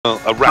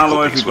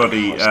Hello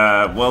everybody,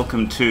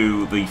 welcome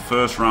to the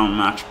first round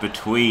match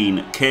between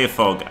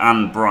KFoged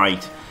and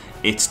Br1ght.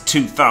 It's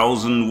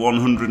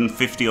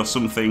 2,150 or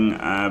something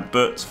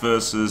Br1ght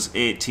versus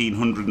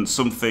 1,800 and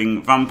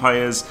something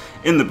vampires.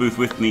 In the booth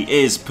with me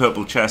is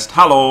PurpleChest.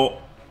 Hello!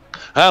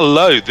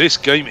 Hello, this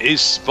game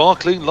is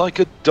sparkling like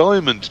a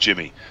diamond,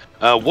 Jimmy.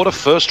 What a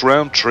first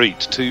round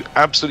treat. Two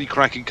absolutely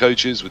cracking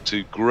coaches with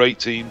two great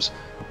teams.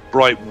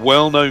 Br1ght,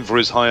 well known for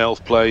his high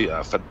elf play,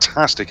 a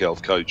fantastic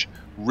elf coach.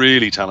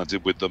 Really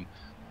talented with them.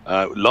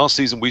 Last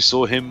season we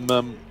saw him,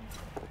 a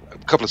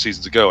couple of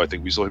seasons ago I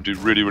think, we saw him do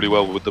really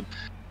well with them.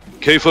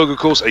 KFoged, of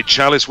course, a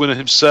Chalice winner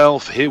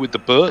himself, here with the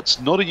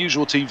Br1ght. Not a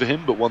usual team for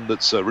him, but one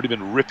that's really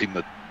been ripping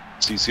the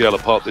CCL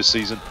apart this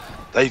season.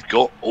 They've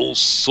got all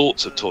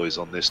sorts of toys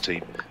on this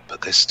team,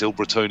 but they're still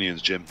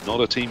Bretonnians, Jim. Not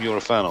a team you're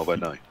a fan of, I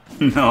know.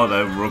 No,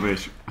 they're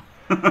rubbish.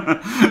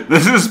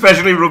 This is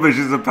especially rubbish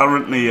as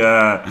apparently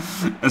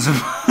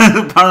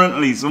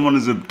someone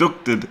has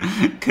abducted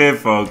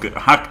KFoged,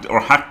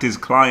 hacked his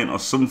client or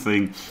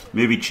something,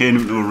 maybe chained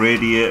him to a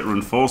radiator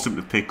and forced him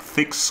to pick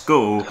thick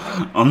skull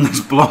on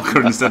this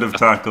blocker instead of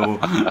tackle.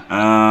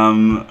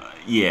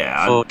 Yeah,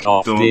 I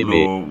don't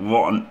know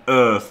what on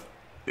earth.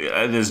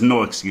 There's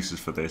no excuses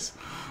for this.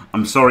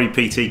 I'm sorry,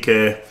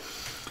 PTK.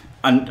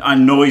 And I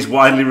know he's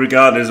widely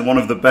regarded as one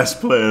of the best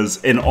players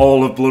in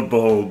all of Blood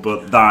Bowl,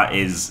 but that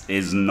is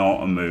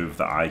not a move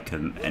that I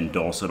can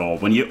endorse at all.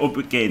 When you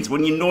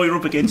know you're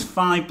up against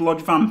 5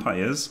 blood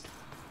vampires.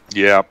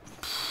 Yeah.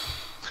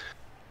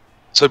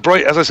 So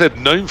Br1ght, as I said,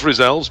 known for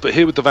his elves, but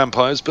here with the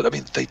vampires. But I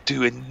mean, they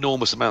do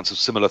enormous amounts of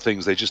similar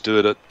things. They just do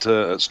it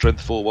at strength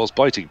 4 whilst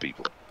biting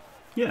people.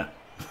 Yeah.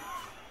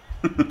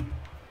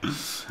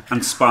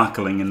 And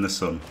sparkling in the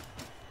sun,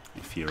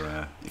 if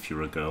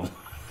you're a girl.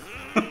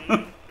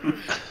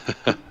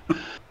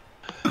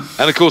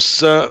 And of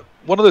course,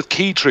 one of the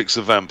key tricks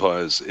of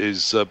vampires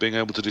is being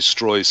able to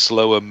destroy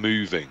slower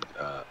moving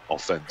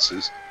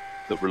offences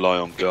that rely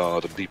on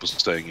guard and people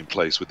staying in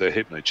place with their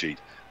hypno cheat.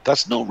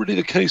 That's not really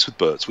the case with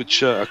Br1ght,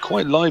 which are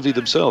quite lively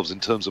themselves in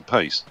terms of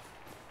pace.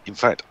 In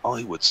fact,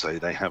 I would say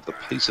they have the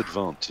pace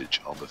advantage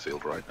on the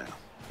field right now.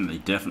 They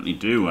definitely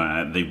do.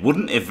 They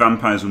wouldn't if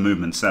vampires were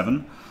movement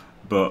 7,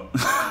 but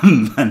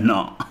they're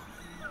not.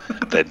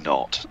 They're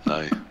not,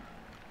 no.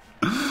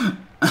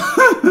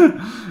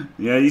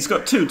 Yeah, he's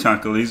got 2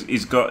 tackle.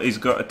 He's got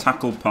a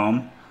tackle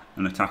palm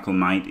and a tackle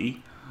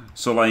mighty.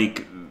 So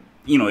like,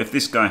 you know, if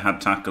this guy had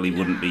tackle, he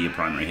wouldn't be your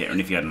primary hitter, and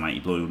if he had mighty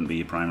blow, he wouldn't be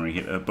your primary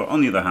hitter. But on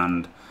the other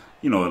hand,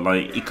 you know,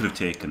 like he could have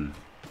taken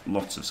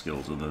lots of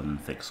skills other than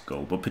thick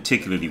skull. But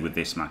particularly with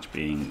this match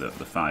being the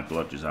 5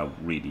 bludgers, I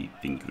really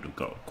think you would have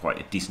got quite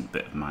a decent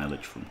bit of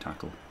mileage from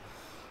tackle.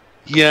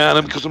 Yeah,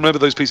 and because remember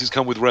those pieces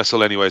come with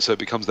wrestle anyway, so it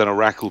becomes then a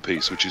rackle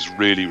piece, which is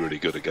really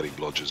good at getting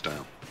blodgers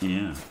down.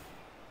 Yeah.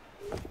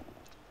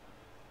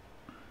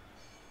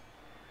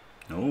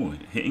 Oh,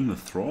 hitting the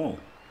thrall,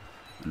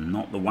 and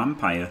not the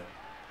vampire.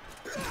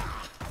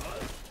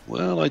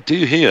 Well, I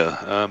do hear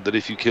that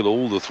if you kill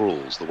all the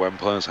thralls, the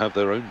vampires have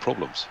their own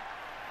problems.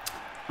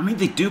 I mean,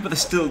 they do, but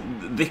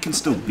they can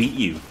still beat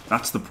you.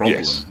 That's the problem.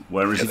 Yes.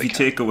 Whereas if you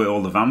take away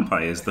all the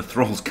vampires, the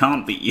thralls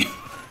can't beat you.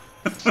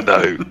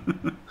 No.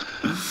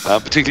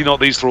 Particularly not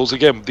these thralls.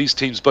 Again, these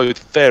teams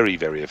both very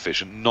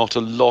efficient. Not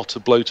a lot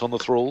of bloat on the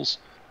thralls.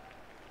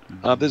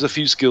 There's a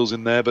few skills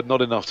in there, but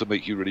not enough to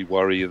make you really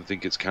worry and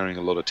think it's carrying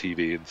a lot of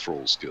TV and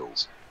thrall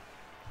skills.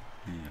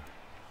 Yeah.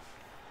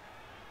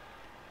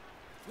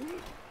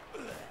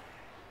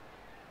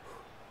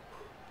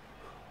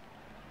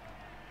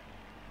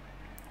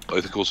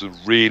 Both, of course, with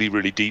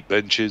really deep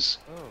benches.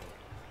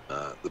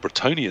 The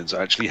Bretonnians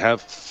actually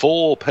have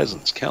 4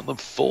 peasants. Count them,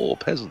 4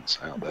 peasants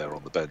out there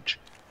on the bench.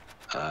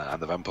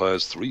 And the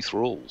vampires, 3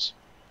 thralls.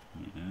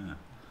 Yeah.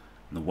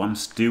 And the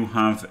Wamps do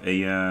have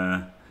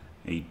a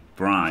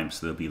bribe,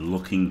 so they'll be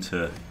looking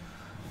to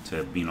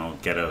you know,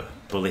 get a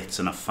blitz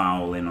and a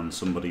foul in on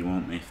somebody,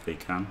 won't they, if they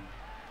can?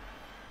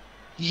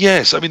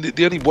 Yes, I mean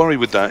the only worry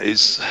with that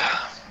is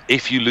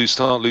if you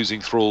start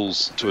losing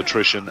thralls to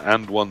attrition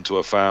and 1 to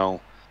a foul.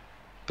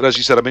 But as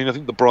you said, I mean, I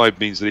think the bribe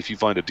means that if you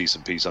find a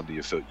decent piece under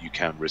your foot, you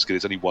can risk it.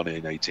 It's only 1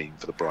 in 18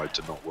 for the bribe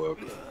to not work.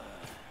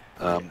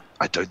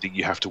 I don't think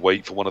you have to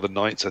wait for one of the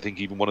knights. I think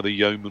even one of the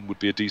yeomen would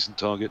be a decent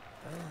target.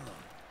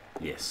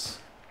 Yes.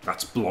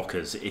 That's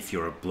blockers if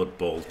you're a Blood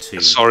Bowl 2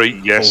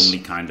 only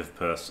kind of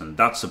person.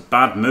 That's a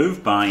bad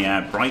move by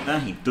Br1ght there.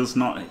 He does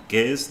not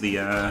gaze the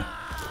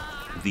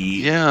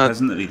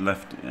peasant that he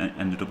left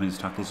ended up in his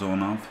tackle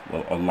zone of,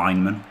 well, or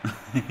lineman,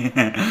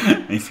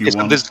 if you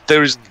want.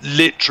 There is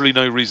literally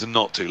no reason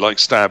not to. Like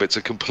stab, it's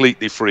a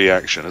completely free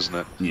action, isn't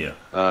it?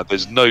 Yeah.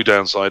 There's no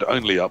downside,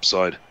 only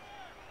upside.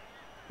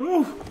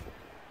 Ooh.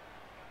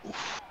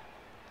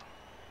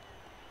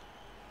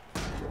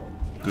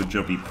 Good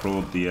job he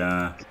proed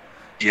the.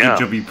 Good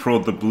job he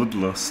proed the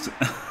bloodlust.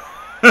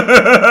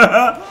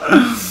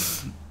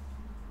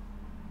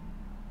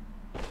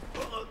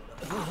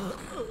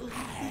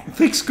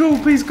 Thick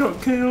Scope, he's got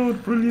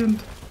KO'd,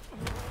 brilliant.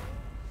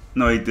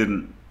 No, he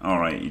didn't.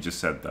 Alright, you just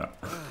said that.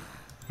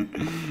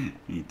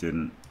 He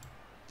didn't.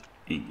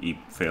 He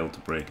failed to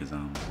break his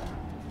arm.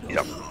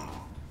 Yep.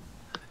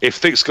 If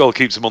Thick Skull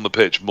keeps him on the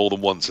pitch more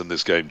than once in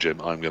this game,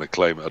 Jim, I'm going to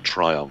claim a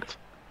triumph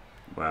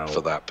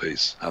for that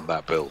piece and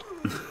that build.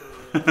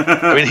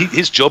 I mean,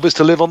 his job is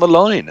to live on the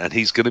line, and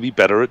he's going to be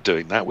better at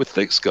doing that with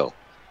Thick Skull.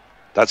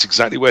 That's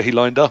exactly where he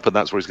lined up, and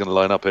that's where he's going to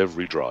line up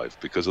every drive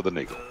because of the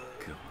niggle.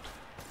 God.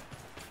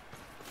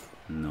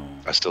 No.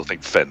 I still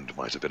think Fend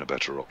might have been a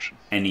better option.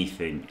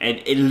 Anything.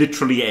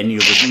 Literally any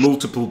other.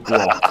 Multiple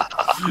block.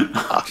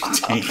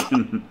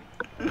 Taken.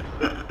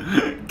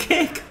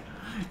 Kick!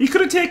 You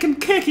could have taken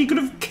kick. He could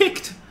have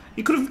kicked.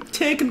 He could have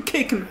taken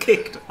kick and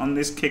kicked on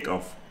this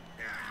kickoff.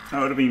 That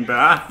would have been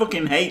bad. I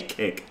fucking hate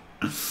kick.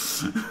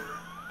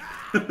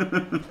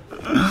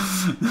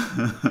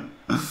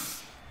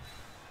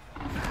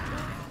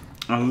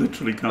 I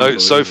literally can't. No,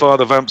 so far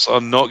the Vamps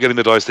are not getting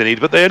the dice they need,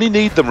 but they only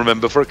need them,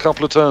 remember, for a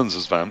couple of turns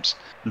as Vamps.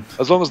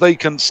 As long as they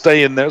can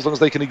stay in there, as long as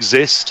they can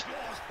exist,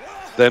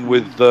 then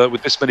with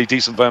this many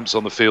decent Vamps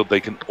on the field, they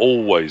can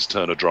always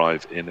turn a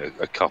drive in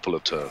a couple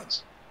of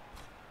turns.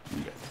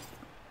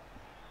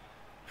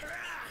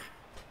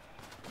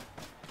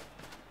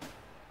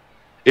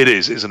 It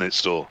is, isn't it,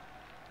 Store?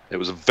 It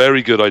was a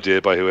very good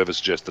idea by whoever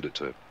suggested it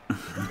to him.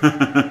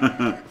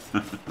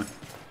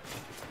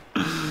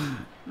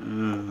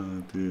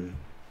 Oh dear.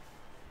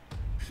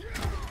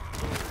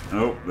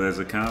 Oh, there's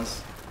a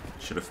Kaz.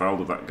 Should have fouled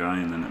with that guy,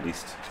 and then at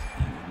least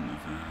he wouldn't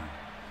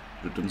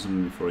have done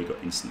something before he got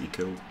instantly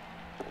killed.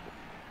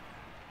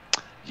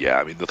 Yeah,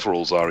 I mean, the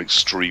Thralls are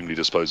extremely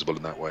disposable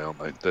in that way, aren't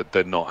they?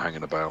 They're not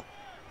hanging about.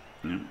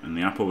 Yeah, and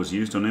the apple was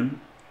used on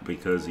him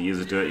because he is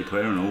a dirty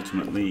player, and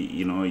ultimately,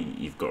 you know,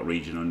 you've got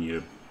regen on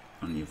your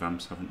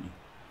Vamps, haven't you?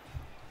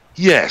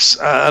 Yes,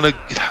 and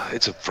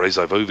it's a phrase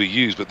I've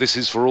overused, but this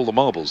is for all the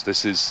marbles.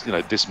 This is, you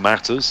know, this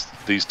matters.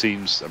 These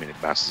teams, I mean, it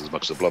matters as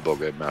much as the Blood Bowl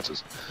game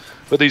matters.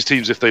 But these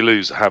teams, if they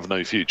lose, have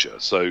no future.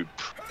 So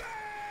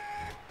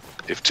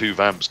if 2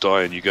 Vamps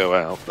die and you go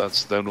out,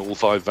 then all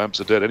 5 Vamps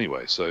are dead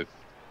anyway. So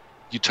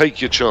you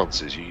take your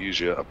chances. You use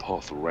your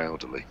path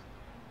rowdily.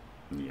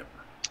 Yep.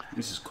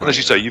 This is quite. And as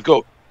you say, you've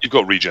got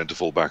regen to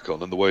fall back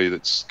on, and the way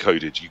that's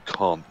coded, you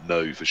can't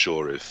know for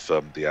sure if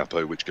the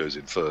Apo, which goes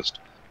in first,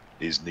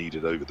 is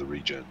needed over the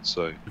regen.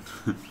 So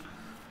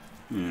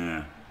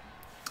yeah.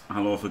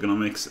 Hello,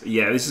 Ergonomics.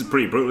 Yeah, this is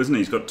pretty brutal, isn't it?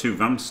 He's got 2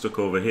 Vamps stuck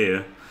over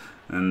here,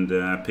 and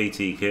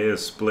PTK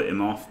has split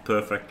him off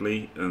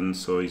perfectly, and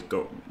so he's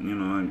got, you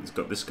know, he's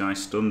got this guy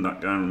stunned, that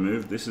guy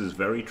removed. This is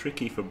very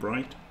tricky for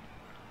Br1ght.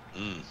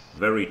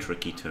 Very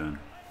tricky turn.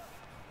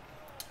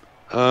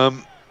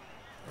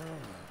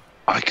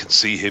 I can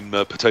see him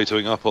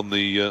potatoing up on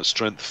the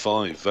strength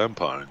 5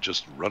 Vampire and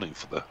just running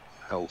for the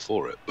hell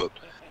for it. But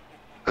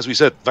as we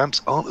said,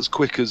 Vamps aren't as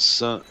quick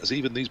as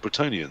even these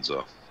Bretonnians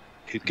are.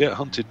 He'd get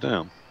hunted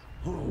down.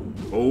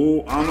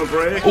 Oh, armor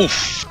break.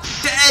 Oof!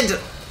 Dead!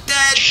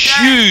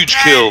 Huge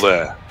kill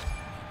there.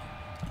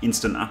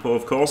 Instant Apo,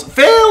 of course.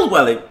 Failed!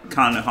 Well, it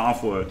kind of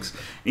half works.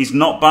 He's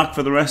not back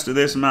for the rest of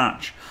this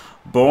match.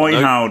 Boy,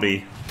 Nope.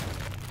 howdy.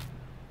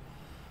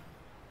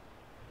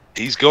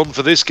 He's gone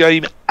for this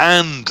game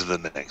and the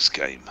next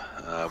game,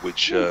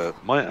 which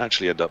might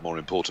actually end up more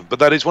important. But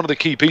that is one of the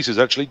key pieces,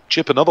 actually.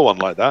 Chip another one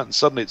like that, and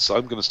suddenly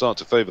I'm going to start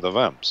to favour the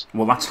Vamps.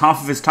 Well, that's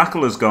half of his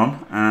tackle has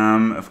gone.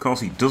 Of course,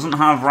 he doesn't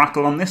have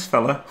Rackle on this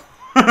fella.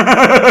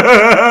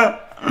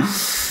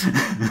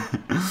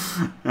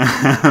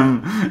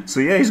 So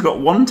yeah, he's got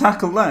 1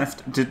 tackle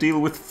left to deal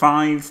with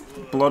 5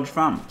 Blodge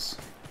Vamps.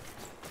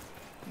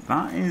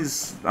 That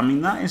is, I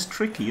mean, that is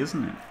tricky,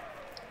 isn't it?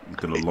 He's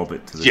going to lob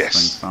it to the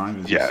strength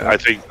 5. Yeah, I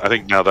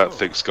think now that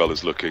Thick Skull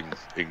is looking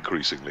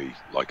increasingly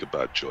like a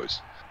bad choice.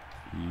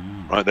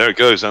 Right, there it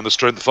goes, and the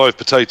strength 5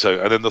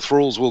 potato, and then the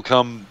Thralls will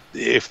come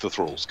if the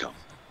Thralls come.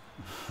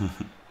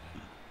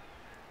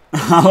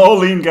 Oh,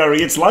 Lean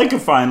Gary, it's like a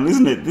final,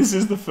 isn't it? This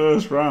is the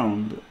first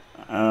round.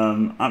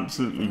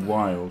 Absolutely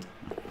wild.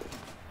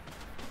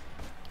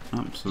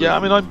 Absolutely. Yeah, I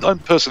mean, I'm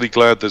personally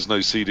glad there's no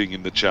seeding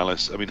in the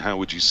Chalice. I mean, how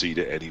would you seed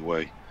it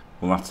anyway?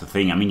 Well, that's the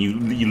thing. I mean,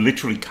 you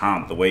literally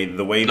can't. The way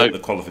that the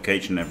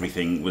qualification and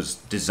everything was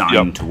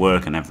designed to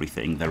work and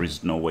everything, there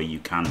is no way you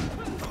can.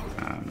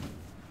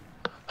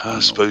 I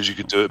suppose you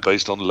could do it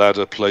based on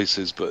ladder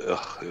places, but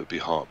it would be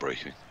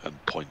heartbreaking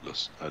and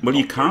pointless. And well,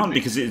 you can't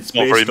because it's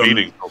not based very on.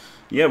 Meaningful.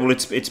 Yeah, well,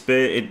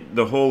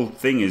 the whole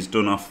thing is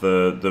done off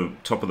the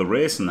top of the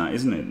race and that,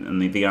 isn't it?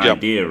 And the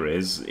idea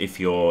is if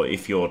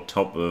you're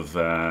top of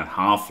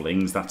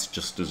halflings, that's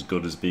just as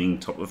good as being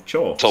top of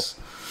chorfs. Top,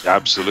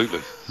 absolutely.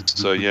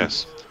 So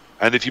yes,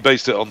 and if you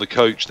based it on the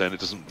coach, then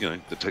it doesn't. You know,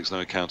 it takes no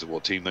account of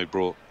what team they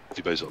brought. If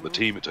you base it on the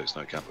team, it takes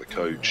no account of the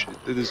coach.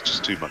 It is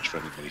just too much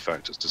for many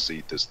factors to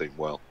seed this thing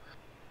well.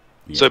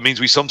 Yeah. So it means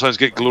we sometimes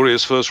get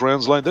glorious first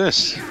rounds like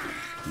this.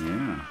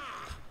 Yeah.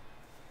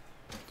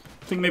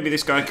 I think maybe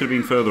this guy could have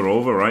been further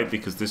over, right?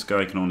 Because this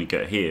guy can only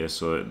get here,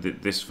 so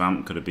this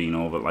Vamp could have been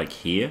over, like,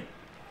 here.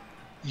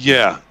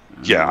 Yeah,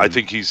 yeah. I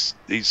think he's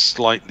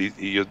slightly.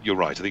 You're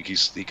right. I think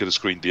he could have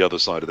screened the other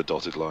side of the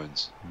dotted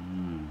lines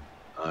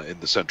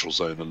in the central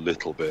zone a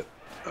little bit.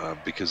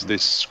 because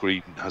this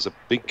screen has a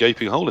big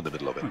gaping hole in the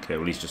middle of it. Okay,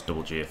 well he's just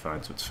double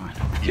GFI'd, so it's fine.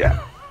 Yeah,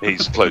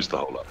 he's closed the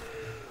hole up.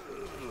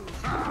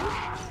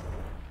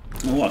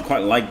 Oh, I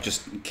quite like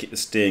just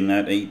staying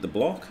there to eat the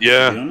block,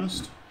 yeah. to be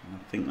honest. I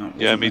think that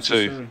was me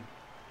too.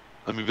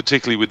 I mean,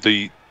 particularly with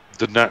the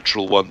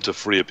natural one to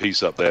free a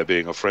piece up there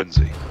being a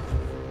frenzy.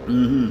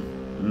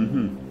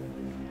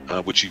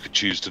 Which you could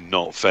choose to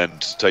not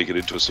fend to take it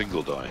into a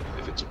single die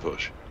if it's a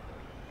push.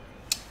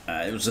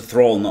 It was a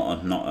thrall,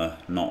 not a.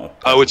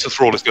 Oh, it's a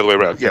thrall. It's the other way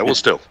around. Yeah, well,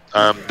 still.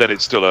 Then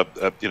it's still a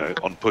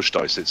on push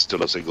dice. It's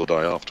still a single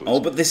die afterwards. Oh,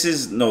 but this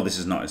is not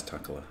his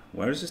tackler.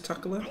 Where is his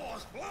tackler?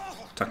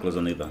 Tackler's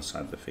on the other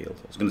side of the field.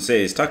 I was going to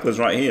say his tackler's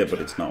right here, but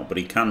it's not. But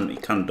he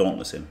can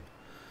dauntless him.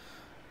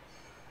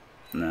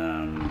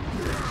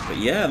 But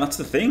yeah, that's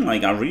the thing.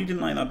 Like, I really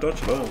didn't like that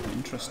dodge at all.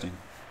 Interesting.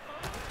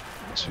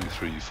 2,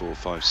 3, 4,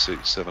 5,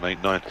 6, 7,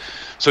 8, 9.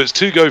 So it's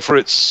 2 go for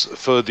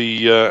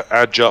the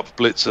edge up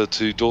blitzer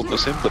to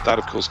dauntless him, but that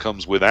of course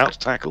comes without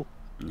tackle.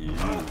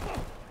 Yeah.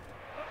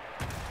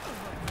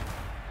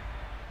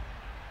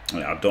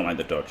 I don't like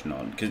the dodge,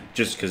 no,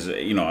 just because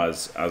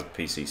as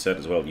PC said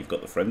as well, you've got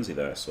the frenzy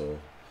there, so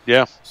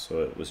yeah.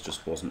 So it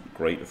wasn't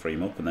great to free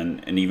him up,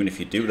 and even if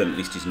you do, then at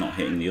least he's not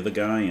hitting the other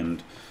guy,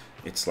 and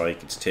it's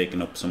like it's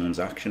taking up someone's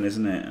action,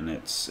 isn't it? And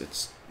it's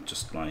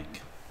just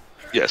like.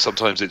 Yeah,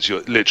 sometimes it's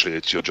your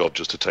job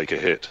just to take a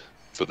hit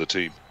for the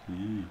team.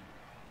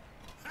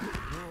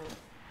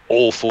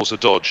 Or force a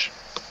dodge.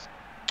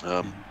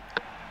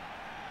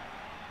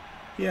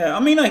 Yeah, I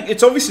mean,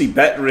 it's obviously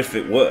better if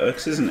it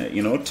works, isn't it?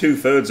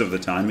 2/3 of the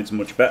time it's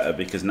much better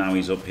because now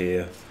he's up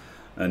here,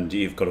 and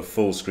you've got a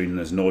full screen and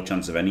there's no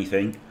chance of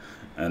anything,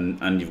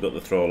 and you've got the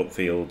thrall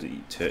upfield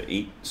to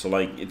eat. So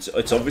like,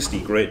 it's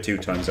obviously great 2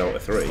 times out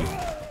of 3.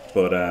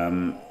 But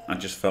I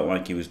just felt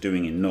like he was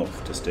doing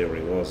enough to stay where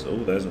he was.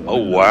 Oh, there's a 1. Oh,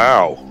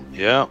 wow.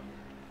 Yeah.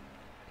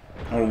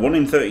 Oh, 1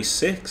 in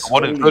 36.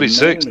 1 in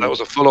 36. That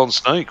was a full-on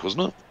snake,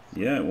 wasn't it?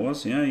 Yeah, it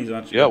was. Yeah, he's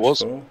actually. Yeah, it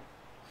was.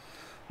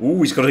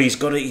 Ooh, he's got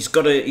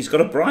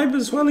a bribe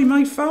as well. He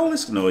might foul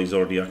this. No, he's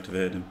already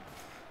activated him.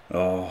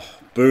 Oh,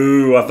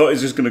 boo! I thought he was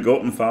just going to go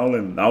up and foul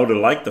him. I would have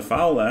liked the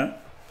foul there,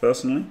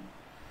 personally.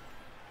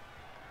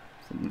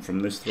 From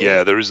this throw.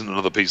 Yeah, there isn't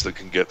another piece that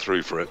can get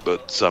through for it,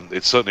 but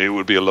it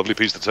would be a lovely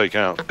piece to take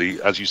out.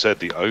 As you said,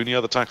 the only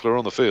other tackler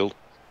on the field.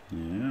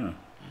 Yeah.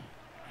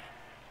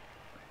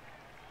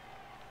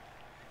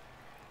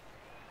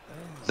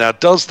 Now,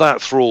 does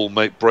that thrall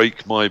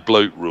break my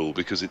bloat rule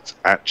because it's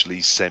actually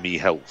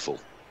semi-helpful?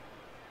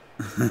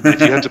 If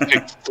you had to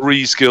pick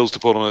 3 skills to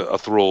put on a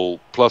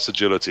thrall, plus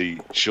agility,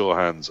 sure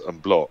hands,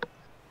 and block,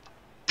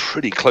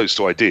 pretty close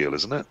to ideal,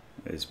 isn't it?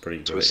 It's pretty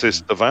great, to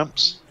assist the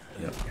vamps.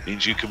 Yep.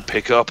 Means you can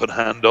pick up and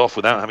hand off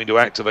without having to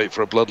activate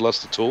for a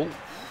bloodlust at all.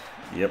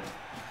 Yep.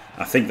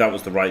 I think that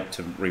was the right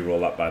to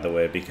re-roll that, by the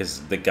way, because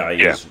the guy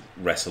is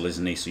wrestle,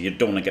 isn't he? So you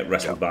don't want to get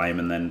wrestled by him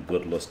and then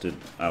bloodlusted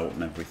out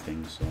and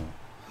everything. So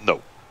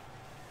no.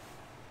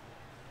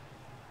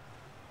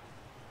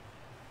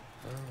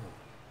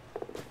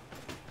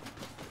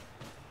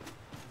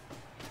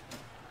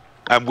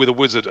 And with a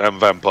wizard and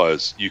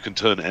vampires, you can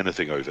turn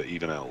anything over,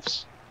 even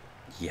elves.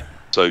 Yeah.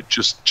 So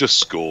just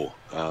score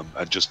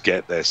and just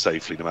get there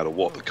safely, no matter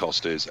what the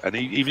cost is. And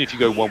even if you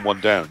go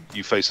 1-1 down,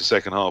 you face the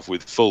second half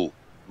with full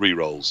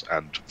rerolls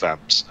and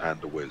vamps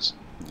and a whiz.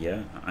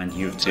 Yeah, and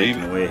you've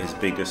taken away his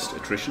biggest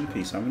attrition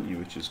piece, haven't you?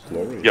 Which is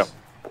glorious. Yeah.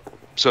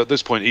 So at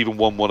this point, even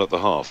 1-1 at the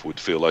half would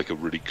feel like a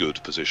really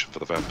good position for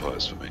the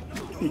vampires for me.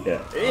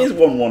 Yeah, it is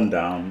 1-1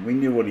 down. We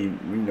know what he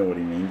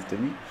means,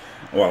 didn't we?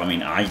 Well, I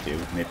mean, I do.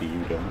 Maybe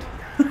you don't.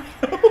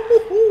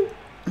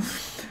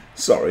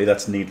 Sorry,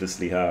 that's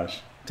needlessly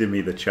harsh.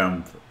 Dimmy the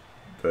champ,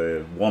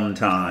 the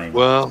one-time.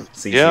 Well,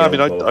 CCL yeah, I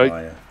mean,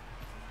 I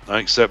I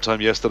accept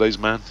I'm yesterday's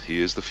man.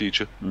 He is the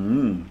future.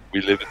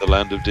 We live in the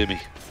land of Dimmy.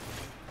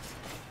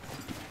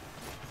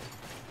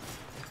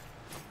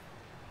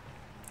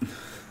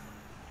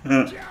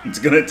 It's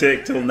going to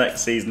take till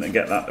next season to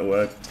get that to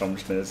work, Tom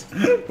Schniz.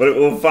 But it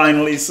will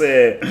finally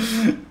say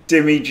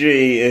Dimmy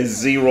G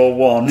is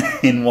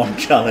 0-1 in 1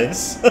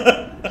 chalice.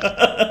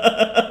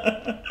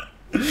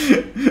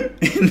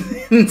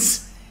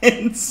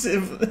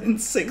 in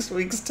 6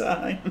 weeks'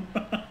 time.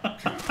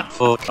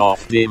 Fuck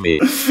off, Dimmy.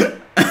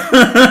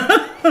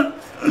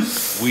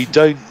 We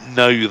don't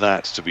know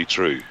that to be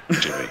true,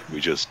 Jimmy. We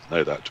just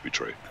know that to be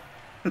true.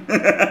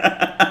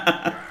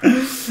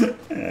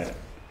 Yeah.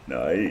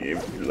 No,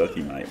 if you're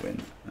lucky, he might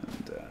win,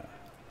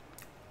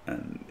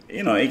 and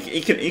you know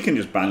he can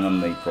just bang on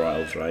the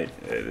trials, right?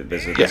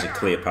 There's a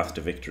clear path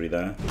to victory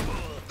there.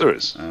 There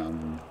is.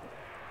 So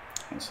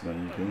there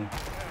you go.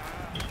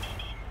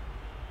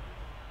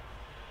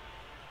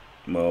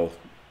 Well,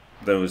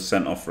 there was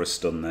sent off for a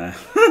stun there.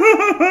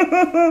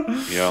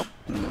 Yeah.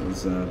 It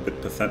was a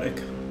bit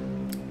pathetic.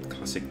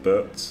 Classic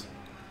Br1ght.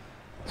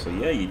 So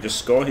yeah, you just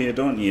score here,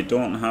 don't you? You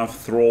don't have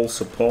thrall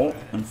support,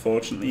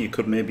 unfortunately. You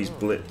could maybe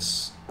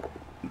blitz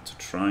to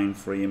try and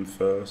free him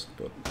first,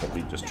 but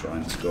probably just try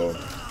and score.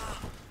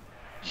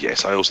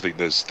 Yes, I also think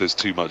there's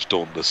too much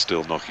Dauntless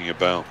still knocking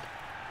about.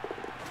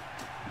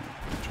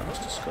 He tries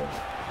to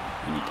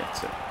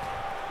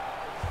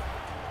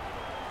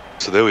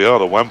So there we are.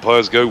 The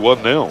Vampires go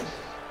 1-0.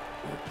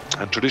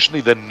 And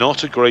traditionally, they're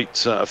not a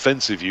great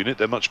offensive unit.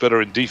 They're much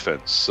better in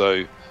defense.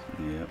 So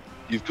Yeah.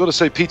 you've got to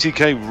say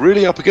PTK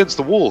really up against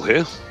the wall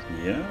here.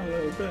 Yeah, a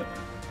little bit.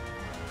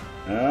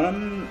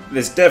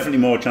 There's definitely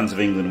more chance of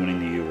England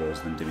winning the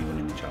Euros than Dimmy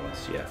winning the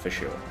Chalice. Yeah, for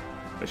sure.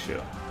 For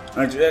sure.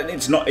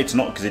 It's not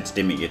because it's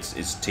Dimmy.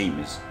 His team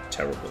is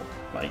terrible.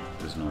 Like,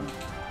 there's no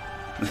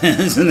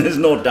there's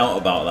no doubt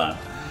about that.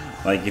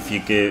 Like, if you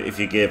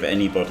give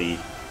anybody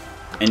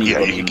Yeah, you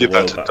in can the give that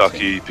world to that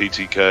Ducky, team.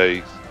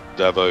 PTK,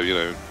 Davo, you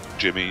know,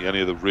 Jimmy,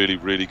 any of the really,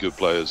 really good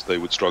players, they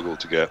would struggle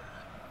to get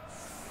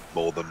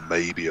more than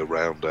maybe a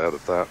round out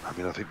of that. I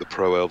mean, I think the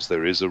Pro Elves,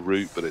 there is a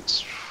route, but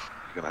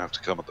you're going to have to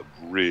come at them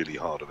really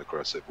hard and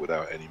aggressive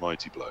without any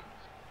mighty blow.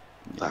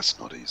 Yeah. That's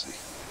not easy.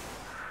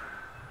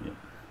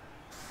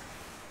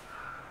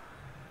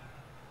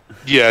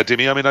 Yeah,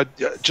 Dimmy, I mean, I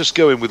just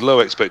go in with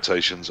low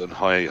expectations and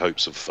high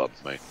hopes of fun,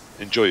 mate.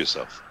 Enjoy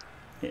yourself.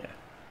 Yeah.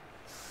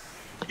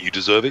 You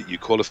deserve it. You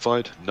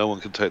qualified. No one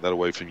can take that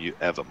away from you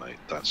ever, mate.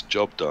 That's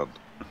job done.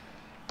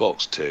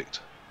 Box ticked.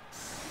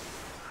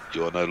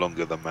 You are no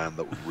longer the man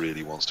that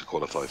really wants to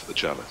qualify for the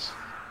Chalice.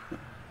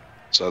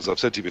 So as I've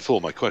said to you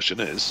before, my question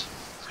is,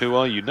 who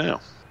are you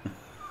now?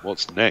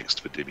 What's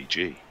next for Dimmy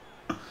G?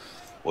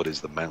 What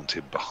is the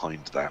mountain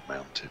behind that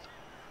mountain?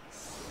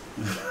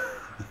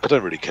 I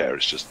don't really care.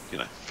 It's just, you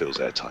know, fills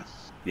airtime.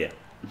 Yeah.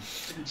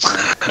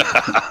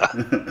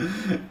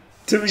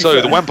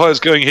 So the Vampire's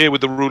going here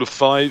with the rule of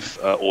 5,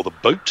 or the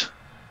boat,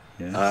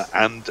 yes.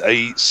 And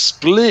a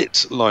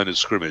split line of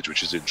scrimmage,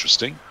 which is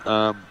interesting.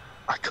 I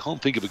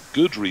can't think of a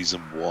good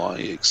reason why,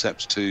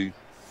 except to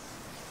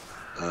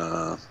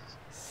by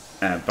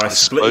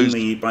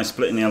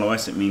splitting the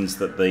LOS, it means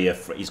that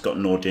he's got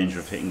no danger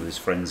of hitting with his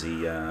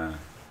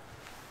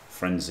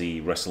frenzy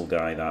wrestle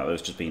guy. That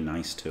was just being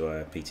nice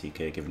to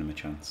PTK, giving him a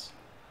chance.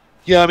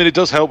 Yeah, I mean, it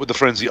does help with the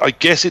frenzy. I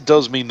guess it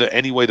does mean that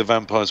any way the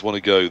Vampires want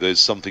to go, there's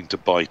something to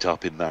bite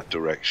up in that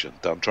direction.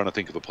 I'm trying to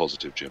think of a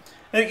positive, Jim.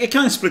 It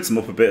kind of splits them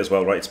up a bit as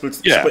well, right?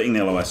 Splitting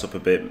the LOS up a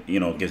bit, you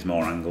know, gives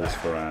more angles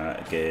for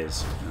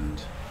gaze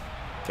and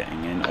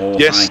getting in. Or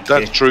yes,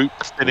 that's true.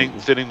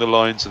 Thinning the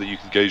line so that you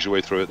can gauge your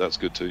way through it. That's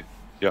good too.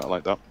 Yeah, I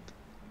like that.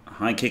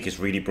 High kick is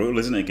really brutal,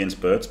 isn't it,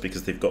 against birds,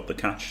 because they've got the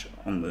catch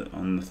on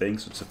the thing.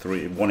 So it's a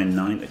 1 in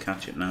 9 to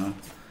catch it now.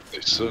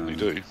 They certainly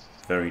do.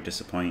 Very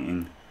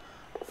disappointing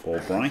for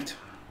Br1ght.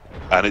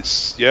 And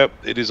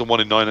it is a 1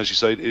 in 9, as you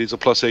say. It is a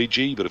plus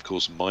AG, but of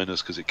course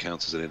minus because it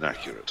counts as an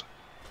inaccurate.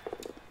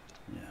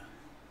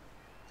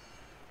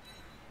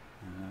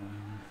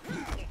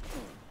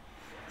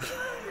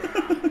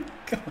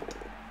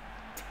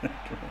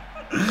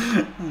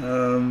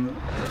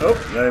 Oh,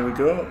 there we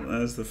go.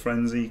 There's the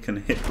frenzy.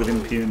 Can hit with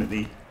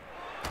impunity,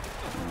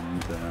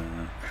 and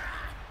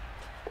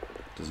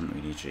doesn't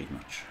really achieve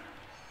much.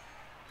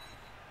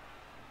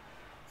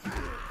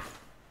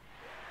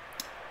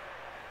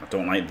 I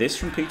don't like this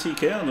from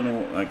PTK. I don't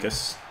know. I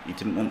guess he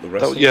didn't want the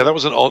wrestle. That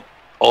was an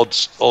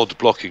odd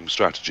blocking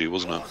strategy,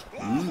 wasn't it?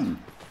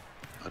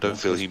 I don't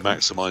feel he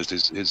maximised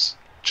his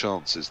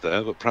chances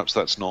there, but perhaps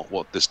that's not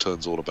what this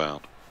turn's all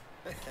about.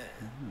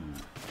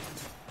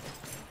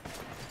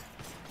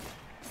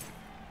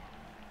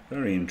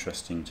 Very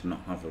interesting to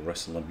not have a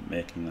wrestler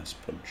making this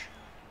punch.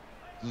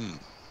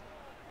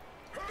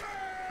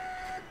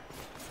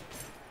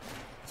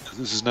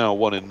 This is now a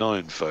 1 in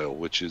 9 fail,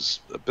 which is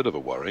a bit of a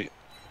worry.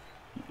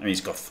 I mean, he's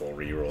got 4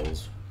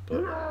 rerolls,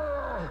 but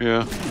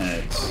yeah,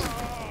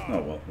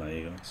 oh well, there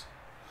you go.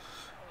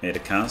 Made a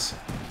Kaz.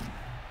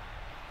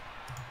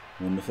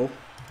 Wonderful.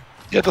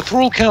 Yeah, the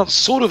thrall count's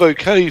sort of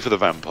okay for the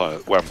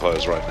vampires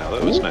right now,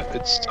 though, isn't it?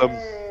 It's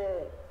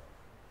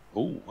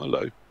oh,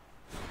 hello.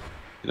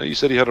 You know, you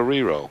said he had a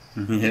reroll.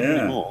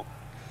 Yeah.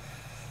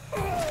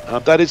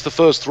 That is the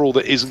first thrall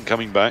that isn't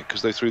coming back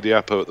because they threw the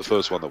Apo at the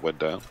first one that went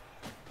down.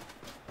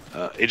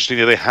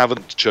 Interestingly, they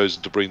haven't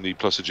chosen to bring the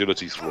plus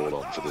agility thrall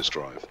on for this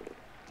drive.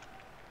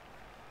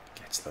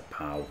 Gets the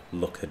pow.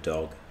 Look a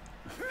dog.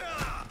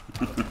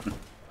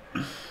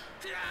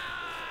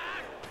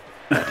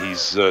 And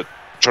he's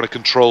trying to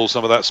control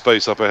some of that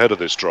space up ahead of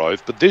this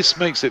drive, but this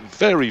makes it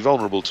very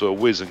vulnerable to a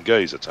whiz and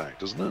gaze attack,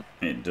 doesn't it?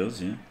 It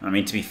does, yeah. I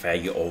mean, to be fair,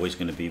 you're always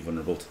going to be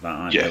vulnerable to that,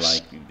 aren't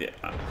yes. you? Like,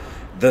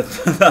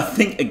 I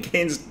think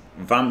against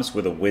Vamps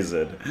with a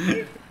wizard,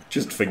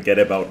 just forget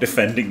about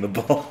defending the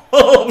ball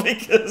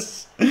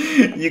because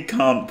you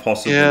can't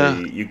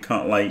possibly, you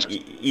can't, like,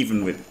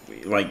 even with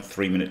like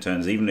 3-minute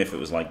turns, even if it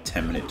was like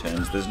 10-minute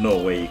turns, there's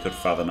no way you could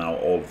fathom out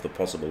all of the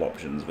possible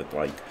options with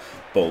like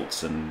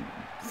bolts and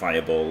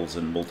fireballs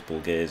and multiple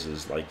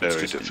gazers. Like, it's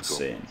just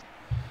insane.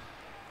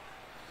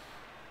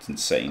 It's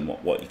insane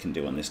what you can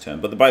do on this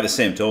turn. But by the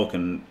same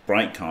token,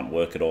 Br1ght can't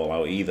work it all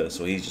out either,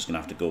 so he's just going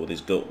to have to go with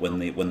his gut when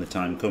the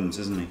time comes,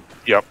 isn't he?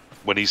 Yep,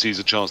 when he sees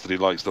a chance that he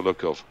likes the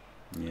look of.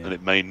 Yeah. And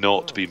it may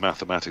not be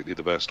mathematically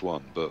the best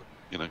one, but,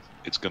 you know,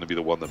 it's going to be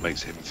the one that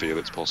makes him feel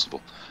it's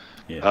possible.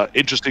 Yeah.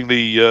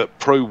 Interestingly,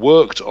 Pro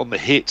worked on the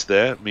hit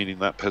there, meaning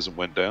that peasant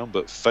went down,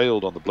 but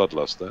failed on the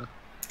bloodlust there.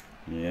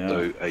 Yeah.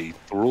 So a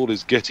thrall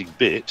is getting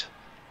bit.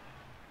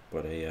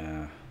 But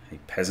a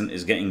peasant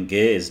is getting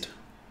gazed.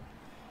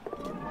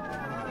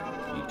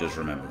 He does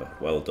remember.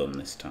 Well done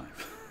this time.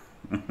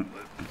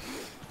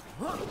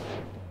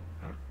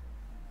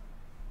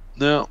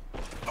 Now,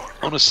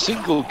 on a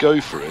single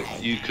go for it,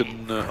 you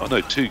can... oh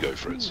no, 2 go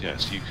for it,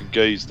 yes. You can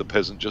gaze the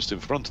peasant just in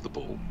front of the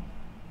ball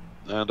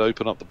and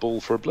open up the ball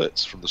for a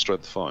blitz from the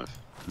strength 5.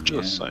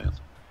 Just saying.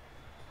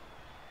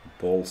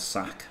 Ball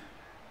sack.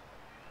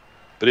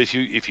 But if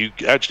you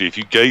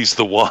gaze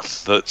the one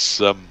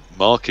that's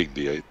marking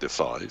the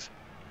 5,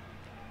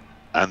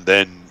 and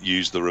then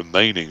use the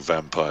remaining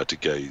vampire to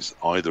gaze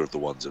either of the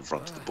ones in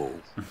front of the ball,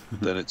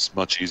 then it's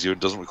much easier and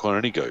doesn't require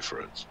any go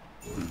for it.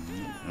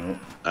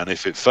 And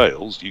if it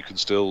fails, you can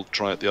still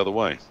try it the other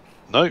way.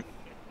 No.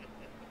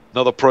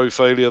 Another pro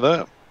failure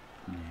there.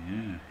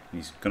 Yeah,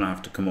 he's going to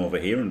have to come over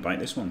here and bite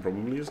this one,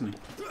 probably, isn't he?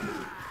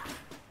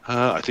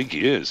 I think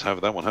he is,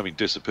 that one having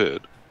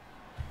disappeared.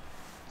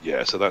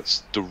 Yeah, so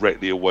that's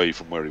directly away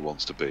from where he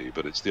wants to be,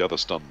 but it's the other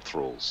stunned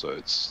thrall, so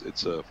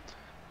it's a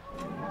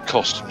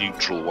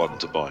cost-neutral one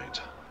to bite.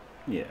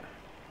 Yeah.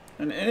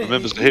 And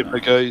remembers the hypno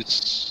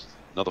gaze.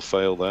 Another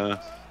fail there.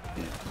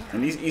 Yeah.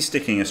 And he's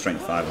sticking a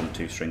strength 5 on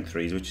 2 strength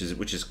 3s,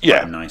 which is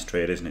quite a nice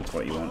trade, isn't it? It's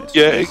what you want.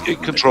 It's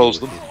it controls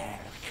them.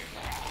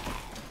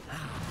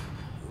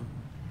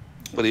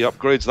 But he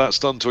upgrades that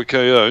stun to a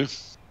KO.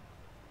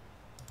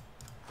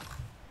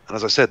 And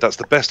as I said, that's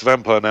the best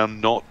vampire now,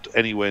 not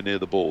anywhere near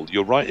the ball.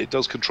 You're right, it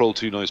does control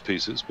 2 nice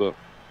pieces, but...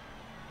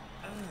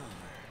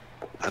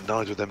 And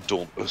neither of them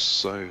dauntless,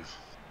 so...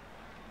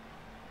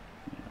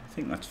 I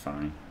think that's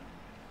fine.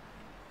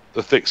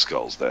 The thick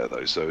skull's there,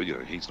 though, so, you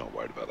know, he's not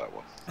worried about that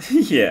one.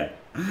 Yeah.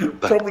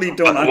 Probably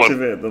don't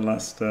activate the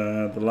last...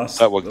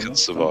 That one can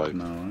survive.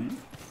 Now,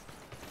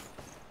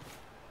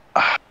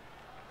 right?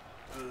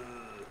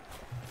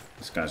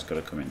 This guy's got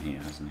to come in here,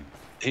 hasn't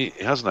he?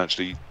 He hasn't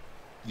actually...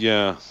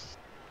 Yeah.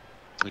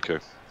 Okay.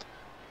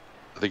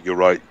 I think you're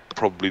right.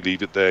 Probably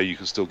leave it there. You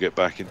can still get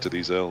back into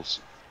these elves.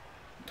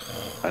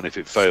 And if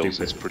it fails,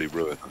 it's pretty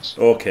ruinous.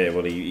 Okay,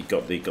 well he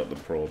got the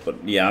pro, but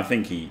yeah, I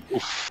think he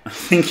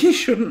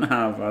shouldn't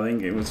have. I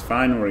think it was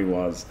fine where he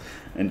was,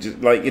 and just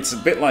like it's a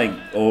bit like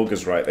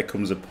ogres, right? There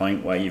comes a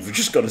point where you've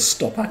just got to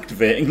stop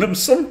activating them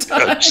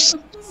sometimes.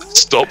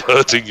 Stop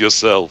hurting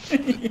yourself.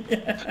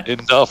 Yeah.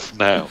 Enough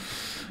now.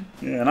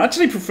 Yeah, and I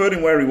actually preferred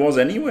him where he was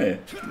anyway,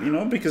 you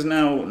know, because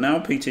now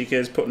PTK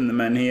is putting the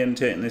men here and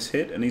taking this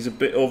hit, and he's a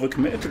bit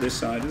overcommitted to this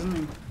side, isn't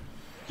he?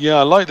 Yeah,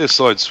 I like this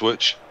side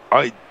switch.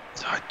 I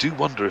do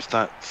wonder if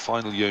that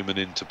final yeoman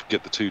in to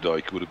get the 2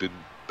 dike would have been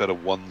better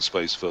one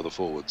space further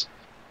forwards.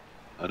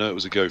 I know it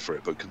was a go for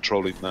it, but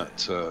controlling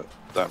that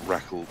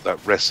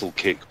wrestle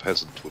kick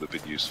peasant would have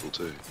been useful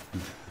too.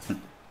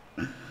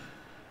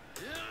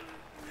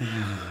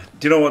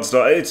 Do you know what's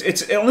not?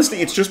 It's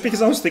honestly, it's just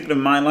because I was thinking of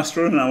my last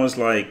run and I was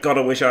like, God,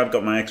 I wish I'd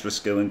got my extra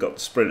skill and got the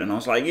sprint, and I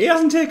was like, he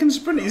hasn't taken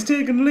sprint, he's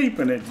taken leap,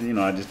 and it, you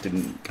know, I just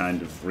didn't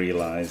kind of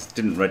realise,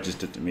 didn't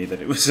register to me that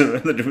it was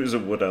a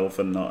wood elf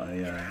and not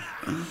a.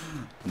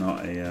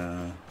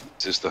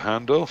 Is this the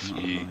handoff?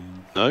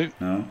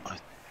 No.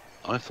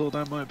 I thought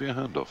that might be a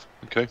handoff.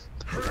 Okay.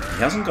 He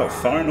hasn't got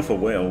far enough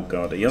away. Oh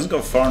God, he hasn't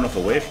got far enough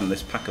away from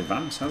this pack of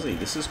vamps, has he?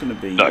 This is going to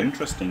be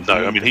interesting. No,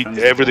 I mean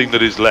everything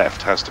that is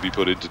left has to be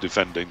put into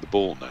defending the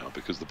ball now,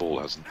 because the ball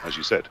hasn't, as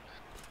you said,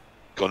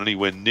 gone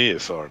anywhere near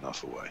far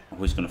enough away. Oh,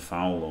 he's going to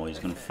foul, though. He's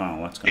going to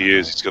foul. That's he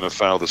is. He's going to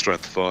foul the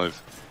strength 5.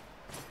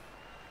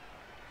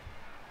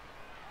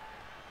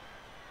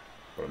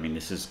 But I mean,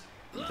 this is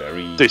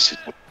very. This is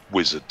a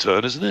wizard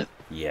turn, isn't it?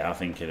 Yeah, I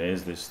think it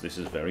is. This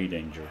is very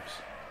dangerous.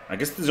 I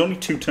guess there's only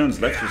 2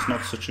 turns left. It's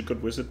not such a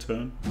good wizard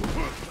turn.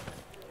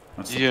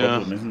 That's the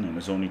problem, isn't it?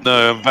 There's only 2.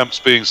 No, vamps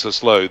being so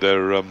slow,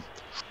 they're.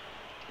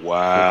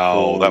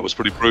 Wow, that was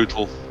pretty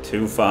brutal.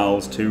 2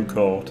 fouls, 2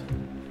 caught.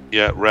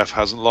 Yeah, ref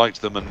hasn't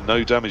liked them, and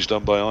no damage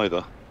done by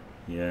either.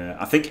 Yeah,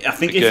 I think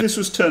if this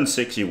was turn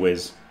 6, you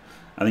whiz.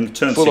 I think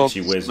turn 6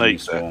 you whiz and you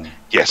swarm.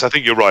 Yes, I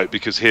think you're right,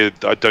 because here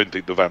I don't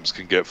think the vamps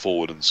can get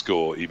forward and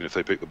score, even if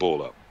they pick the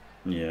ball up.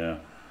 Yeah.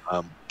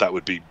 That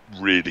would be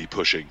really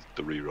pushing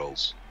the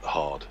rerolls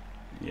hard.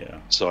 Yeah.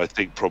 So I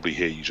think probably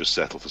here you just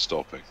settle for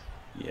stopping.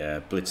 Yeah,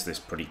 blitz this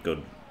pretty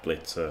good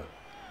blitzer,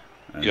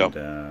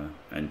 and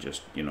and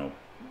just, you know,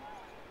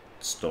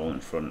 stall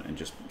in front and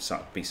just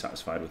be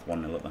satisfied with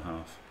 1-0 at the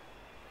half.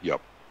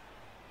 Yep.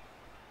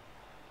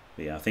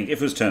 But yeah, I think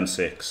if it was turn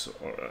 6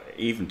 or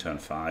even turn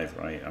 5,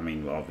 right? I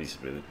mean, well,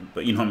 obviously,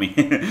 but you know what I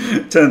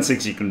mean. Turn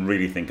 6, you can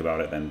really think about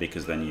it then,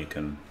 because then you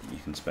can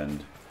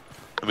spend.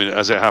 I mean,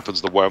 as it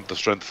happens, the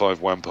strength 5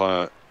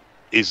 vampire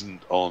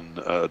isn't on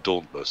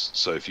Dauntless,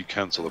 so if you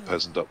cancel the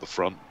peasant up the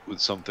front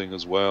with something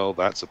as well,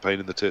 that's a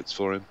pain in the tits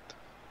for him.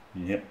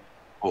 Yep.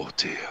 Oh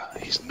dear,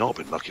 he's not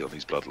been lucky on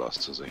these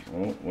bloodlusts, has he?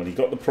 Oh, well, he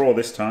got the pro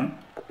this time.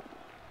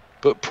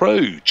 But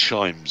pro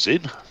chimes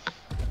in.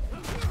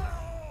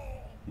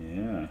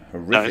 Yeah,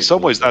 horrific. Now, in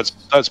some ways,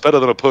 that's better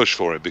than a push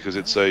for him, because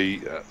it's a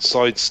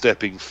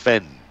sidestepping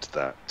fend,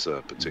 that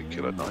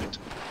particular knight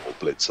or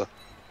blitzer.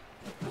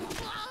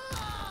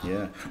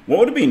 Yeah. What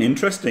would have been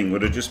interesting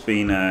would have just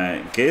been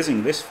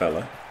gazing this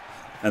fella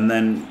And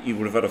then you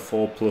would have had a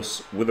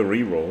 4+ with a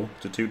reroll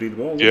to 2D the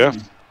ball, wouldn't Yeah.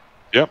 you?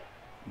 Yep.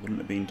 Wouldn't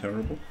it have been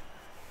terrible?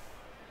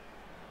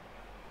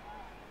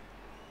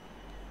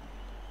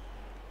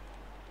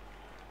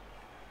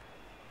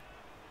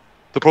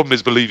 The problem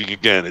is believing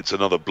again. It's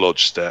another blodge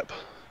step.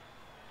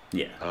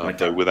 Yeah.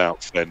 Though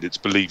without fend, it's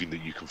believing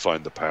that you can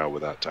find the power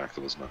without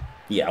tackle, isn't it?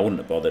 Yeah, I wouldn't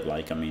have bothered.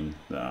 Like, I mean,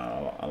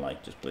 I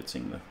like just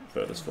blitzing the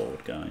furthest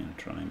forward guy and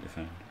trying to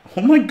defend.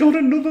 Oh my god,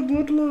 another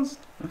bloodlust!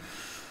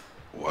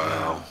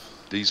 Wow.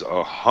 These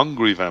are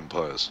hungry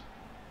vampires.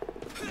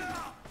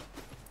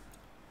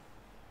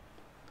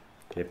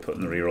 Okay,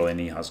 putting the reroll in,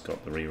 he has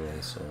got the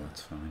reroll, so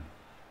that's fine.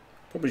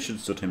 Probably should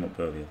have stood him up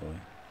earlier, though.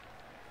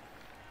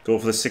 Go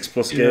for the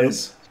 6+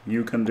 gaze.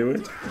 You can do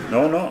it.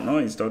 No,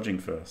 he's dodging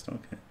first.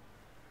 Okay.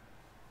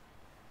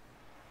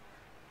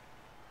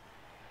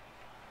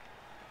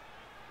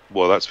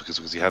 Well, that's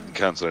because he hadn't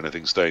cancelled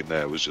anything. Staying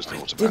there was just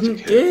an automatic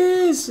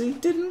hit. He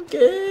didn't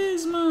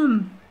gaze,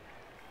 man.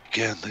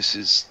 Again, this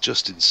is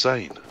just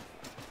insane.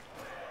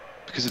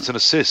 Because it's an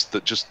assist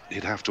that just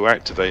he'd have to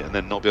activate and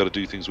then not be able to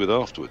do things with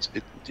afterwards.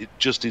 It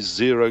just is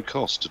 0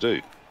 cost to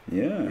do.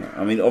 Yeah,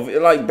 I mean,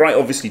 like Br1ght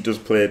obviously does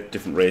play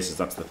different races.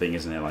 That's the thing,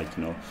 isn't it? Like,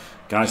 you know,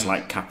 guys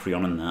like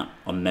Caprion and that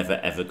are never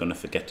ever going to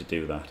forget to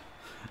do that.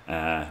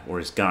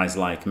 Whereas guys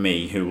like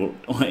me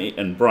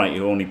and Br1ght,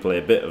 who only play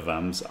a bit of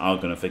VAMs, are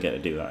going to forget to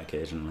do that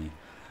occasionally.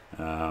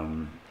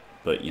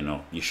 But you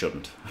know, you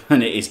shouldn't,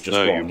 and it is just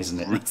wrong, isn't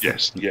it?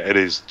 Yes, yeah, it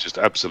is just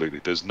absolutely.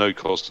 There's no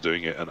cost to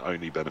doing it, and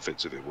only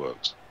benefits if it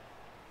works.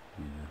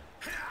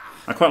 Yeah.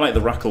 I quite like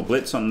the Rackle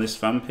Blitz on this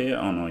vamp here.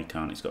 Oh no, he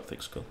can't. He's got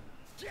thick skull.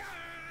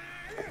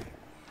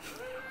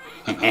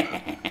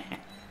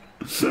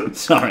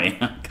 Sorry,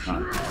 I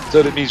can't. So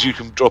it means you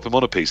can drop him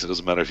on a piece. It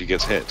doesn't matter if he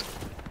gets hit,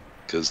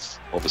 because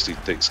obviously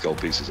thick skull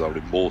pieces are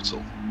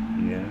immortal.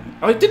 Yeah.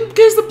 Oh, it didn't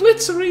gaze the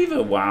blitzer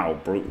either. Wow,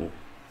 brutal.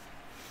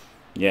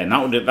 Yeah, and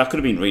that could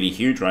have been really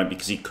huge, right?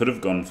 Because he could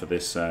have gone for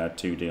this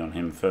 2D on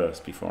him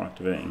first before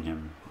activating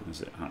him,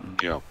 as it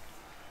happened. Yeah.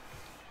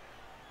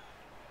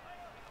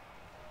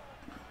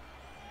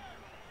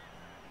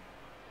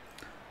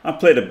 I've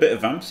played a bit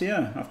of Vamps,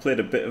 yeah. I've played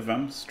a bit of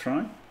Vamps,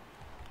 try.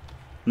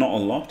 Not a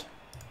lot.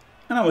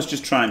 And I was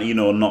just trying to, you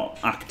know, not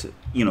act,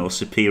 you know,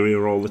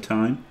 superior all the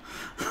time.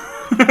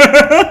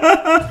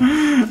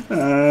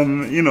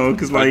 You know,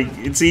 because, like,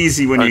 it's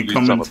easy when you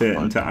commentate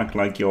and to act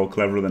like you're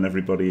cleverer than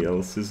everybody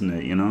else, isn't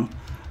it, you know?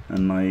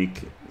 And,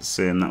 like,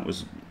 saying that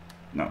was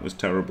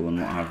terrible and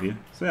what have you.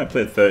 So, yeah, I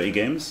played 30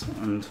 games,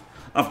 and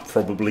I've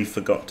probably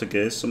forgot to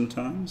gaze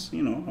sometimes.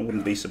 You know, I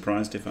wouldn't be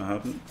surprised if I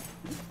hadn't.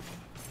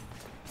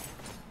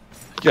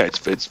 Yeah,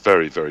 it's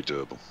very, very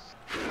doable.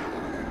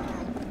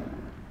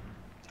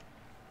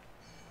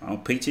 I'll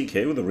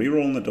PTK with a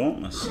reroll in the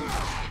Dauntless.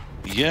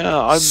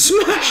 Yeah,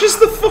 Smashes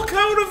the fuck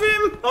out of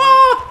him!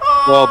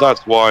 Well,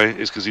 that's why.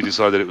 It's because he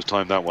decided it was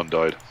time that one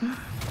died.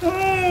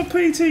 Oh,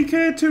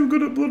 PTK, too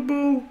good at Blood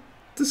Bowl.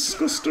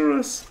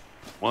 Disgusterous.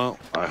 Well,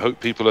 I hope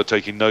people are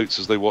taking notes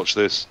as they watch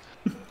this.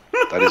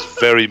 That is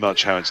very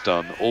much how it's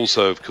done.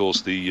 Also, of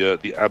course,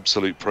 the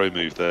absolute pro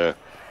move there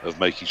of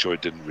making sure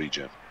it didn't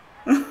regen.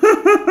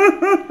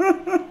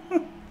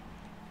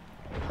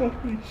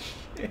 Holy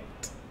shit.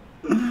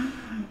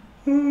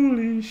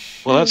 Holy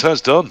shit. Well, that's how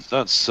it's done.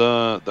 That's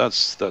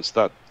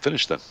that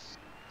finished then.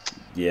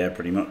 Yeah,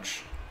 pretty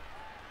much.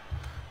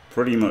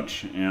 Pretty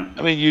much, yeah.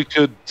 I mean, you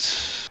could...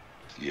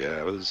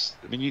 Yeah,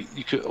 I mean,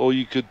 you could... Or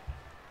you could...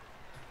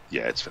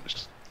 Yeah, it's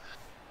finished.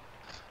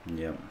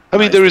 Yeah. I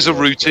mean, there is a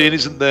routine,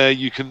 isn't there?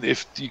 You can,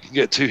 if you can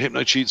get 2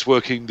 hypno cheats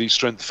working, the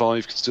strength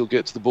 5 can still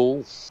get to the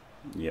ball.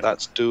 Yeah.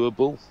 That's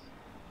doable.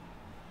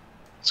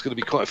 It's going to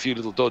be quite a few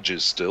little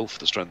dodges still for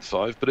the strength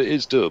 5, but it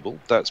is doable.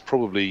 That's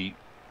probably...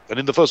 And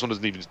in the first one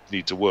doesn't even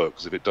need to work,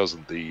 because if it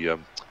doesn't, the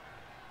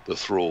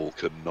thrall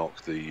can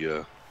knock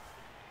the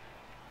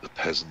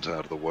peasant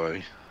out of the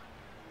way.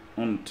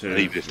 1, 2, and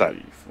even if 3, that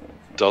 4,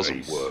 5,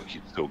 doesn't 6. work,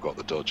 you've still got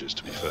the dodges,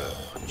 to be fair.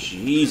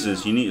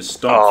 Jesus, you need to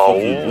stop.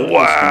 Oh,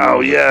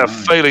 wow, yeah,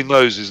 failing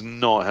those is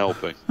not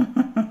helping.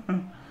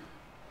 I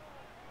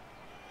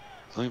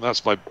think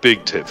that's my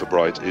big tip for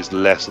Br1ght, is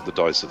less of the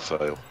dice that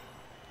fail.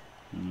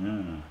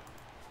 Yeah.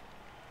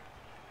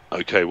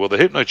 Okay, well, the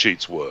hypno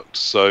cheats worked,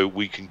 so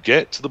we can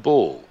get to the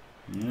ball.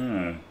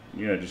 Yeah,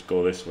 just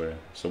go this way.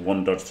 So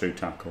 1 dodge through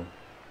tackle.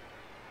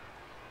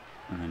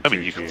 I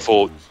mean, you can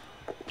 4+,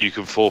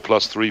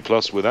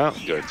 3+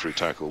 without going through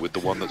tackle with the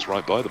one that's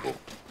right by the ball.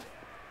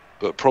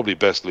 But probably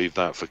best leave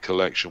that for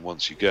collection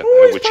once you get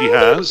there, which he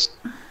has.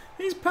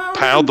 He's powdered.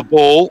 Powed the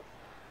ball.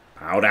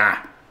 Powder.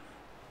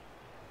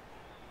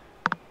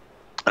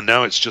 And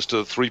now it's just a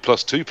 3+,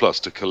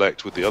 2+ to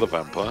collect with the other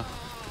vampire,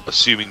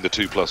 assuming the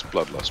 2+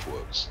 bloodlust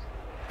works.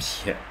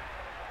 Yeah.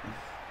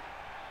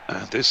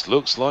 And this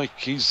looks like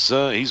he's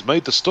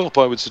made the stop,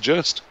 I would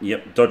suggest.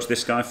 Yep, dodge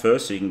this guy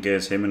first so you can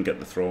gaze him and get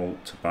the thrall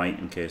to bite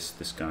in case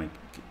this guy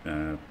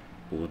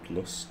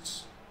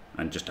bloodlusts.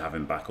 And just have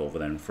him back over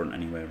there in front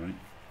anyway, right?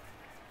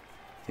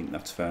 I think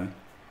that's fair.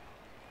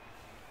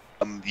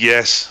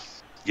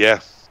 Yes. Yeah.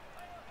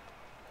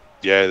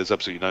 Yeah, there's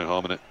absolutely no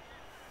harm in it.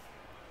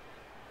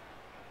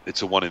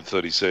 It's a 1 in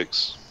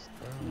 36.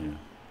 And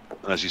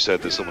as you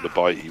said, there's someone to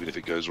bite even if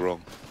it goes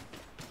wrong.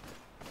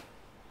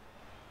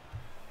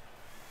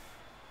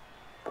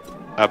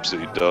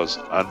 Absolutely does.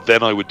 And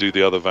then I would do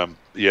the other vamp.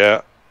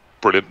 Yeah,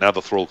 brilliant. Now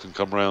the thrall can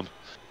come round.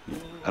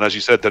 And as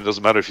you said, then it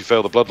doesn't matter if you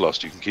fail the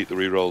bloodlust. You can keep the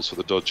rerolls for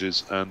the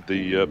dodges and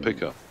the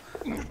pickup.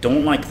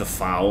 Don't like the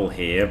foul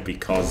here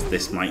because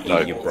this might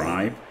eat your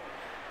bribe.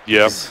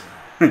 Yeah.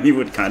 You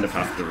would kind of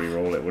have to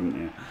re-roll it, wouldn't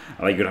you?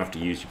 Like you'd have to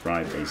use your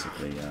bribe,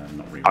 basically,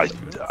 not re-roll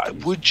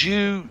it. Would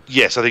you?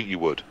 Yes, I think you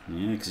would.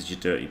 Yeah, because you're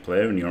a dirty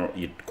player and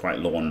you're quite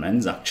low on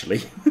men's,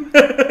 actually,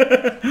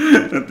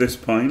 at this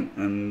point.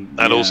 And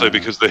also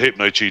because the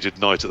Hypno cheated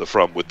knight at the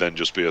front would then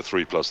just be a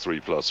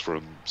 3+3+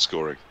 from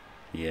scoring.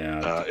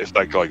 Yeah. If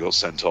that guy got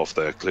sent off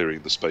there,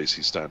 clearing the space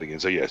he's standing in.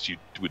 So yes, you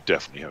would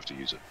definitely have to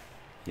use it.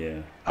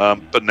 Yeah.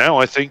 But now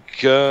I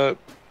think the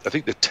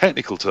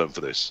technical term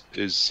for this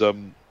is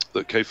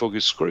that KFoged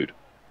is screwed.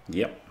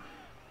 Yep.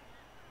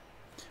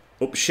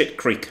 Up shit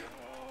creek,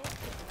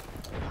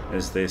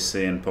 as they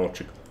say in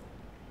Portugal.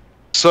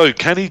 So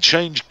can he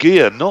change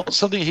gear? Not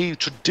something he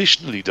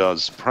traditionally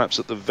does, perhaps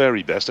at the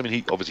very best. I mean,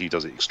 he obviously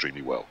does it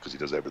extremely well because he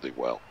does everything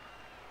well.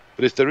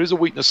 But if there is a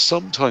weakness,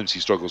 sometimes he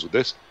struggles with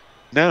this.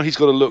 Now he's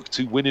got to look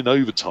to win in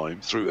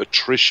overtime through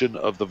attrition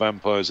of the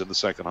vampires in the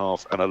second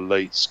half and a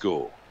late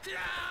score.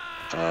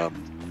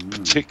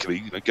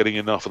 Particularly getting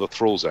enough of the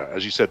thralls out.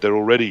 As you said, they're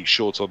already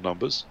short on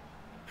numbers.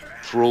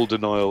 Thrall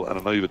denial and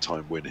an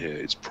overtime win here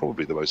is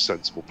probably the most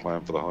sensible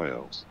plan for the High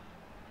Elves.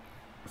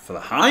 For the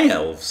High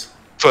Elves?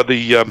 For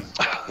the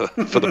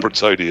for the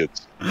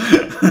Bretonnians.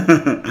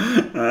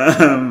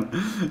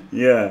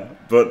 Yeah,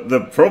 but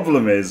the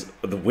problem is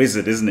the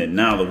Wizard, isn't it?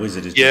 Now the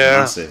Wizard is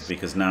just massive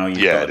because now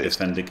you've got to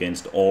defend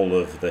against all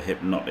of the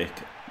hypnotic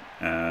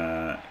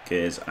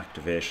gaze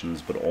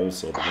activations, but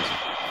also the Wizard.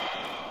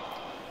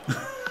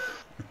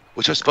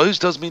 Which I suppose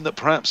does mean that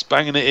perhaps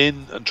banging it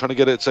in and trying to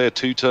get it, say, a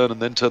 2-turn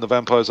and then turn the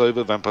vampires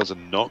over. Vampires are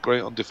not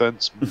great on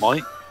defense.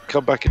 Might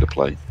come back into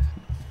play.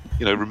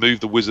 You know,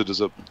 remove the Wizard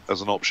as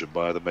an option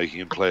by either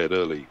making him play it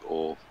early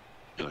or,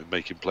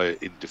 make him play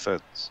it in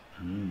defense,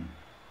 in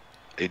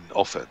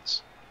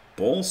offense.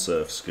 Ball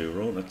surf,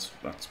 Skuro.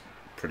 That's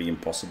pretty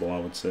impossible, I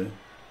would say.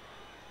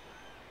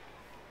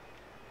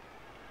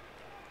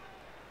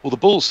 Well, the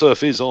ball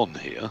surf is on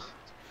here.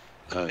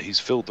 He's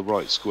filled the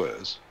right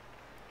squares.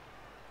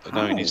 But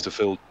now he needs to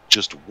fill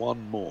just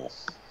one more.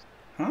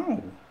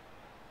 How?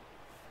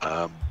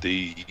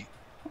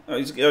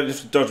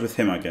 Just dodge with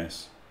him, I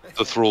guess.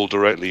 The thrall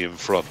directly in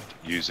front,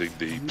 using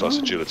the plus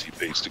agility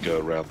piece to go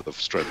around the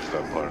strength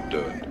vampire and do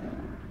it.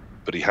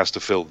 But he has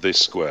to fill this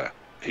square.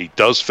 He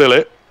does fill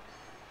it.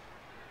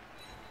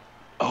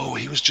 Oh,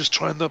 he was just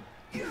trying the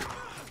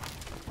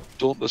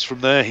Dauntless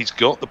from there. He's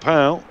got the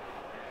POW.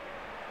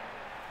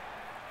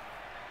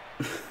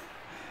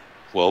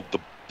 Well, the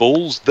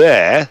ball's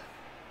there.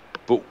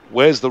 But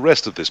where's the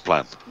rest of this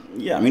plan?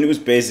 Yeah, I mean, it was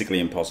basically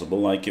impossible.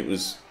 Like, it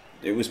was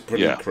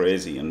pretty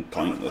crazy and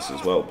pointless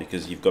as well,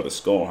 because you've got to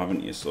score,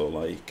 haven't you? So,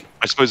 like...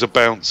 I suppose a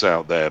bounce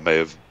out there may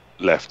have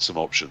left some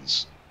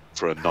options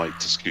for a knight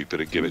to scoop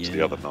it and give it to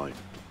the other knight.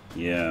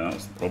 Yeah,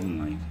 that's the problem.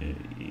 Like,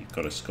 you've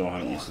got to score,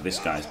 haven't you? So this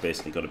guy's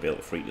basically got to be able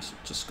to free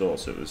to score.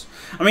 So it was...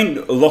 I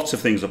mean, lots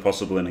of things are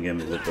possible in a game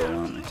of Blood Bowl,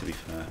 aren't they, to be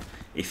fair?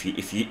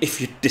 If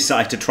you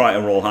decide to try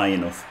to roll high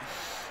enough.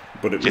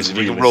 But it was if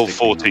you can roll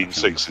 14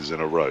 sixes in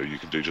a row, you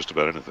can do just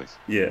about anything.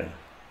 Yeah,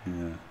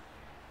 yeah.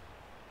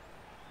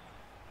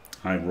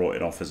 I wrote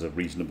it off as a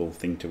reasonable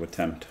thing to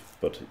attempt,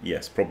 but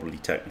yes, probably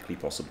technically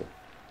possible.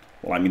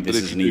 Well, I mean, this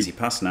is an easy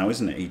pass now,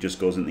 isn't it? He just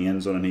goes in the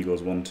end zone and he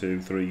goes 1,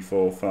 2, 3,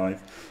 4,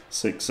 5,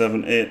 6,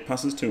 7, 8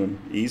 passes to him.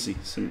 Easy.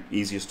 It's the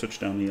easiest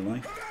touchdown of your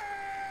life.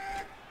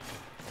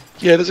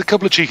 Yeah, there's a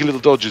couple of cheeky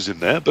little dodges in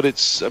there, but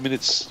it's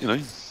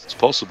it's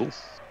possible.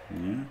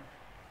 Yeah.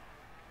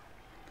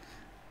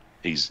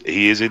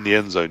 He is in the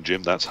end zone,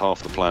 Jim. That's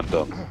half the plan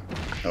done.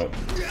 Oh.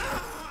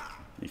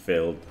 He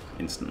failed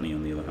instantly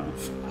on the other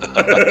half.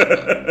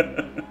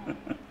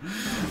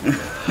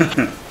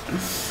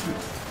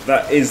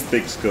 That is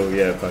thick skull,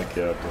 yeah,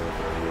 backyard.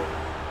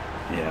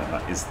 Yeah,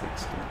 that is thick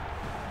skull.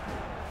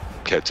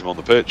 Kept him on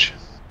the pitch.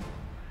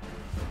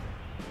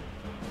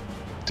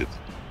 Didn't.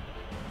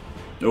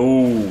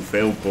 Oh,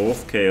 failed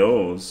both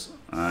KOs.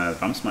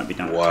 Vamps might be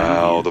down.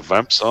 Wow, the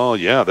Vamps are,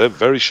 they're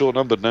very short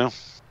numbered now.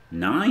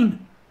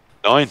 9?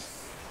 9.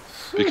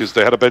 Because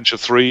they had a bench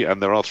of 3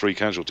 and there are 3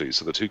 casualties,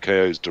 so the 2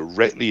 KOs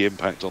directly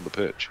impact on the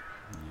pitch.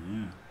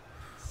 Yeah.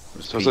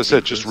 So as I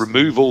said, just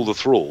remove all the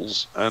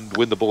thralls and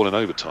win the ball in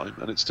overtime,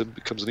 and it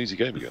becomes an easy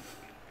game again.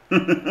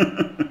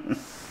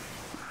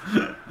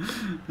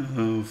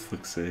 Oh,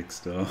 fuck's sake,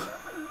 Star.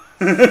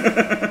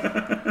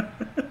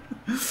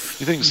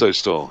 You think so,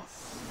 Star?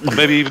 Or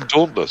maybe even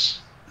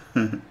Dauntless?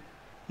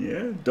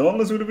 Yeah,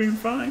 Dauntless would have been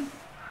fine.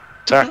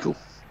 Tackle.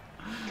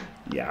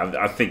 Yeah,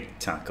 I think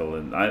tackle,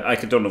 and I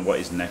don't know what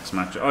his next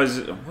match. Oh,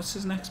 what's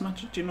his next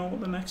match? Do you know what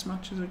the next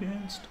match is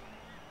against?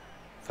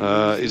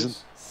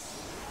 Isn't?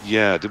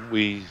 Yeah, didn't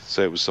we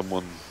say it was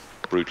someone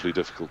brutally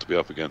difficult to be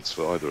up against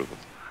for either of them?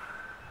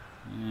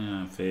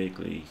 Yeah,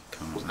 vaguely.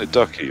 Can't Wasn't it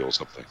Ducky or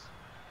something?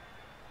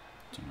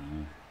 Don't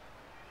know.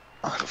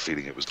 I have a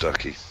feeling it was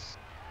Ducky.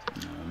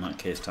 No, in that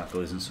case,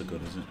 tackle isn't so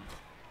good, is it?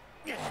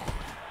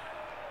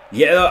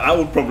 Yeah, I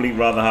would probably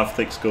rather have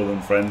Thick Skull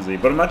than Frenzy.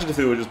 But imagine if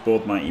they were just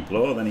both Mighty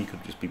Blow, then he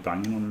could just be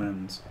banging on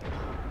men's.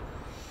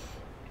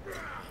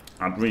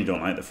 I really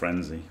don't like the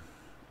Frenzy.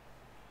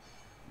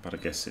 But I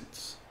guess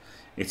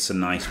it's a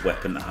nice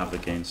weapon to have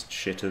against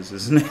shitters,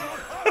 isn't it?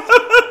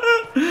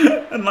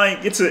 And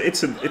like it's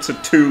a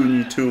tool in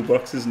your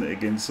toolbox, isn't it,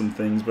 against some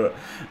things? But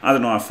I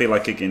don't know. I feel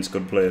like against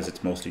good players,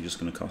 it's mostly just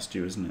going to cost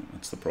you, isn't it?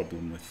 That's the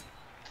problem with.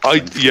 I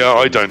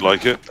don't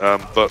like it,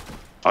 but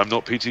I'm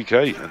not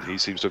PTK, and he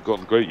seems to have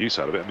gotten great use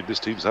out of it. I mean, this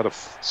team's had a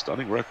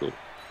stunning record.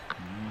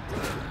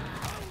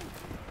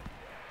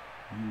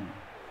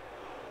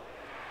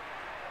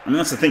 I mean,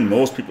 that's the thing.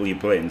 Most people you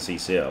play in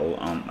CCL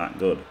aren't that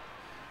good.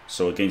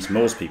 So against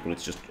most people,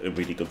 it's just a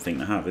really good thing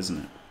to have, isn't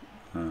it?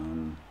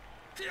 And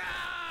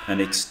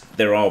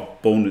there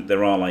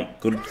are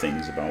like good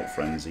things about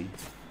Frenzy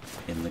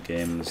in the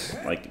games,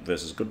 like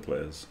versus good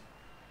players.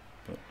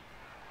 But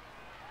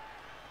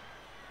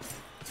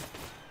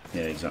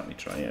yeah, exactly.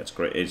 Yeah, it's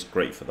great. It's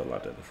great for the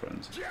ladder, the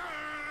Frenzy,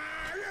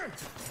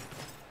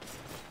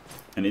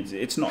 and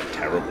it's not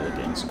terrible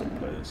against good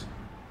players.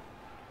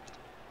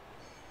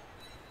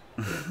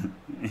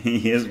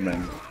 He is,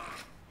 man.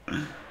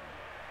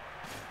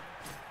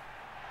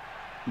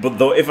 But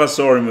though, if I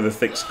saw him with a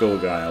Thick Skull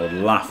guy, I would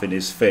laugh in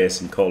his face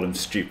and call him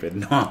stupid.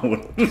 No, I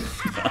wouldn't.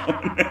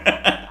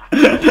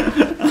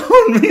 I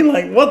wouldn't be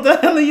like, what the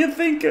hell are you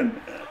thinking?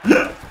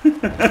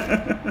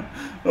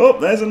 Oh,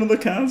 there's another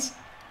Kaz.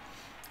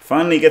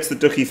 Finally gets the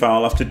ducky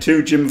foul. After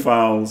 2 gym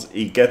fouls,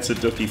 he gets a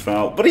ducky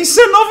foul. But he's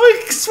sent off.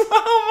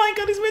 Oh my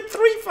god, he's made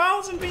 3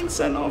 fouls and been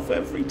sent off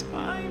every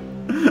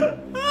time.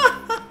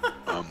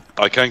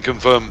 I can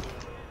confirm,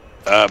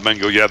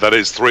 Mango, yeah, that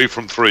is 3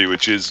 from 3,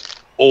 which is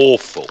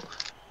awful.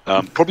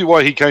 Probably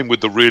why he came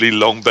with the really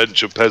long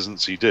bench of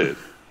peasants he did,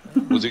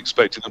 was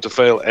expecting them to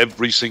fail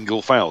every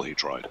single foul he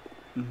tried.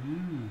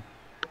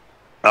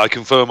 I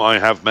confirm I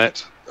have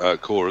met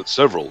Core at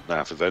several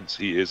NAF events.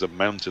 He is a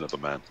mountain of a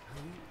man.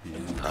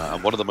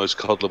 And one of the most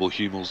cuddleable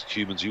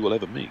humans you will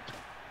ever meet.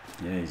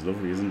 Yeah, he's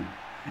lovely, isn't he?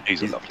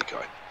 He's a lovely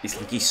guy.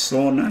 He's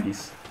so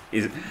nice.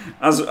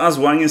 As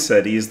Wang has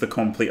said, he is the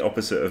complete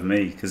opposite of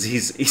me, because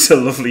he's a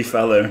lovely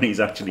fella and he's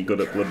actually good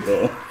at Blood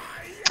Bowl.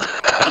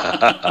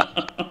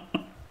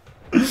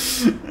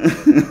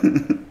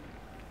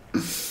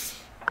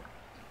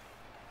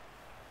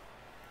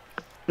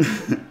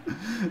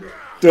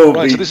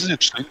 Right, so this is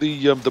interesting.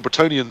 The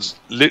Bretonnians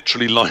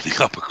literally lining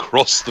up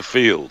across the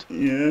field.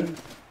 Yeah,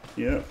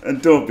 yeah.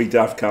 And don't be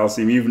daft,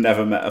 Calcium. You've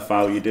never met a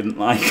foul you didn't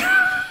like.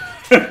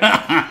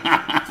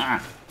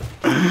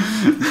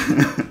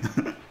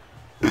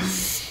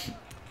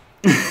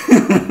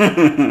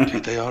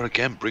 They are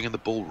again bringing the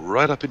ball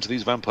right up into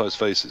these vampires'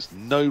 faces.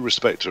 No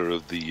respecter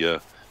of the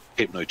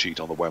hypno cheat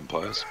on the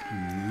vampires.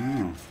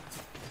 No.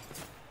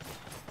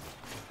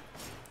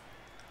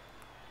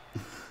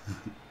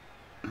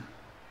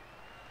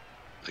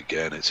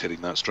 Again, it's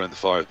hitting that strength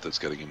 5 that's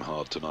getting him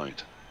hard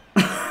tonight.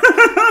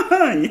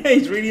 Yeah,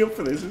 he's really up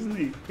for this, isn't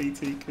he,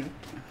 PTK?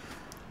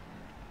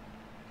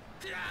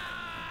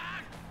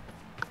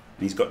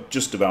 He's got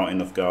just about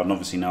enough guard, and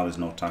obviously now there's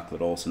no tackle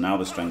at all. So now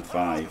the strength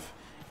 5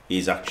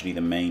 is actually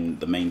the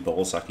main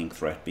ball sacking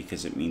threat,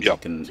 because it means you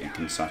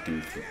can sack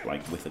him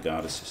like with the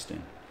guard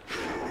assisting.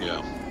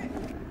 Yeah.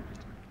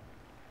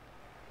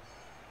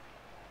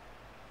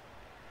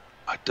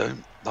 I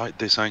don't like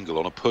this angle.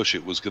 On a push,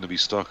 it was going to be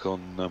stuck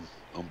on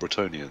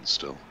Bretonnians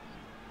still.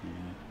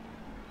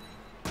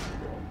 Yeah.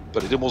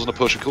 But it wasn't a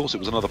push, of course. It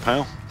was another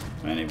POW.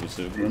 And it was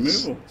a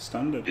removal,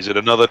 standard. Is it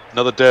another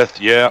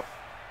death? Yeah.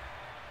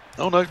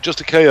 Oh no,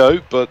 just a KO,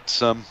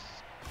 but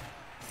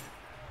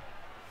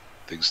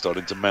things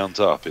starting to mount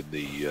up in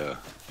the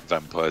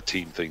vampire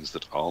team things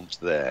that aren't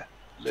there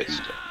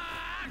list.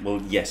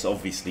 Well, yes,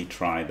 obviously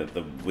try that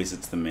the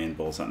wizard's the main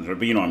ball sacking,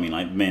 but you know what I mean,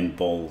 like main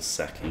ball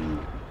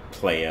sacking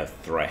player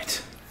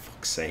threat.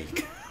 Fuck's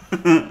sake.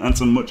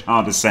 That's a much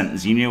harder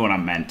sentence. You knew what I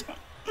meant.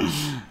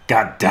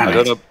 God damn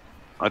it.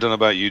 I don't know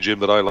about you, Jim,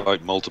 but I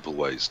like multiple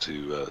ways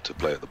to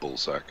play at the ball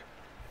sack.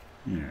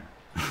 Yeah.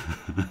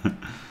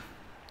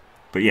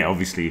 But yeah,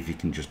 obviously if you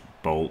can just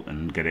bolt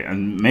and get it,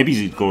 and maybe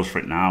he goes for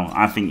it now.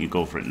 I think you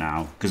go for it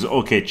now, because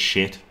okay, it's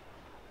shit.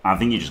 I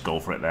think you just go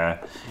for it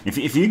there.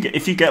 If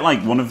you get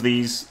like one of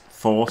these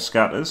 4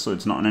 scatters, so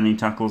it's not in any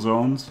tackle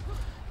zones,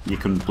 you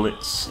can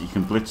blitz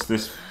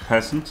this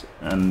peasant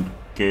and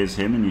gaze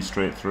him, and you're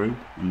straight through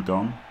and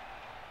gone.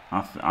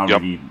 I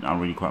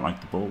really quite like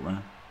the bolt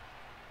there.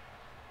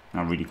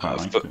 I really quite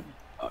liked it.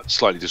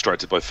 Slightly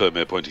distracted by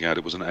Firmir pointing out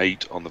it was an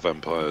 8 on the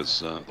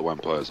vampire's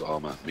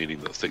armor, meaning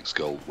that Thick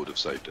Skull would have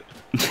saved it.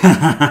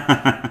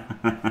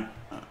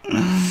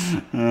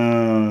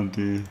 Oh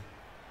dear.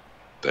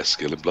 Best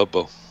skill in Blood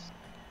Bowl.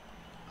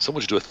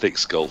 Someone should do a Thick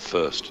Skull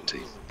first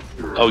team.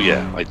 Oh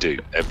yeah, I do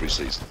every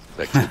season.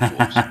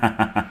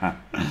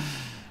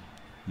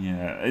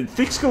 Yeah,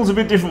 thick skull's a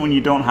bit different when you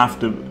don't have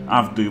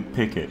to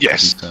pick it.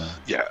 Yes.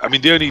 Yeah. I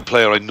mean, the only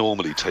player I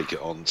normally take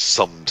it on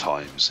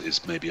sometimes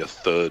is maybe a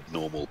third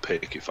normal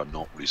pick if I'm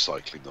not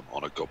recycling them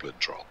on a goblin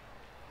troll.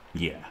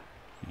 Yeah.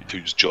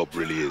 Whose job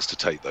really is to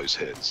take those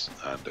hits,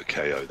 and a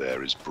KO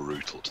there is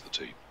brutal to the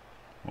team.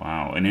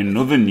 Wow. And in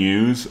other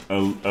news,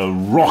 a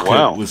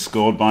rocket was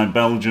scored by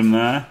Belgium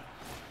there.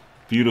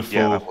 Beautiful.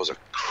 Yeah, that was a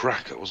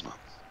cracker, wasn't it?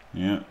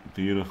 Yeah,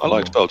 beautiful. I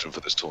liked Belgium for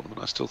this tournament.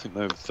 I still think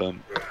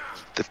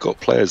they've got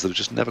players that have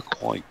just never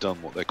quite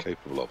done what they're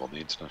capable of on the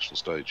international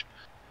stage.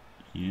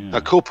 Yeah. Now,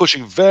 Core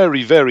pushing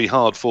very, very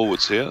hard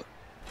forwards here.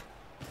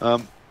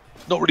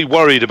 Not really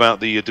worried about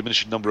the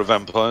diminishing number of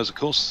vampires, of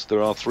course.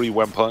 There are 3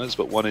 vampires,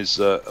 but one is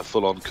a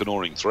full-on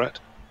Knorring threat.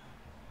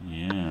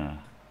 Yeah.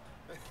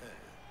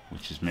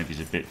 Which is maybe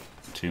a bit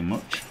too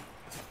much.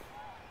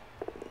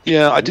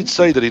 Yeah, I did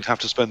say that he'd have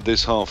to spend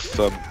this half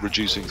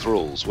reducing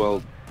thralls.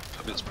 Well,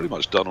 I mean, it's pretty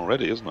much done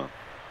already, isn't it?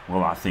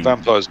 Well, I think...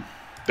 Vampires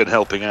been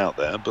helping out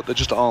there, but there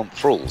just aren't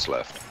thralls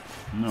left.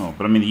 No,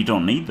 but I mean, you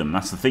don't need them.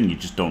 That's the thing. You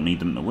just don't need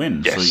them to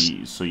win.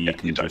 Yes. So you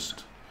can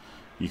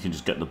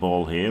just get the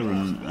ball here,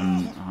 and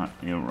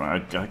you know, I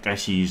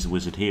guess you use the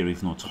wizard here,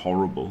 even though it's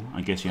horrible.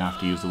 I guess you have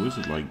to use the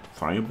wizard, like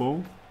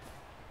fireball.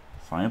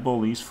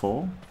 Fireball these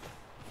 4.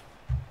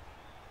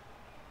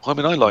 I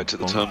mean, I liked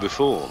it the turn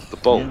before, the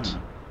bolt,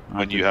 Yeah,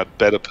 when you had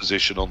better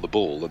position on the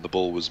ball and the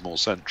ball was more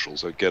central,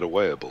 so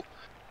getawayable.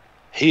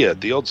 Here,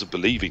 the odds of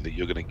believing that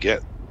you're going to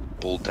get the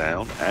ball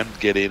down and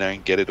get in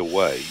and get it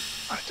away,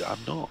 I'm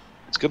not.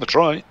 It's going to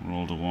try.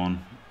 Rolled a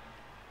 1.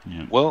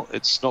 Yeah. Well,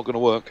 it's not going to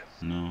work.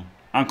 No.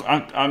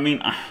 I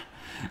mean,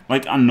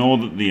 like, I know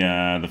that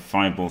the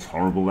fireball's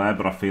horrible there,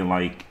 but I feel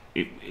like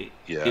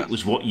it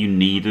was what you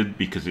needed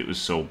because it was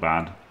so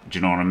bad. Do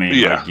you know what I mean?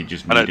 Yeah. Like, you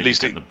just needed to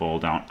get the ball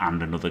down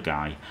and another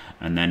guy,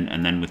 and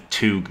then with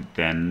 2,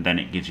 then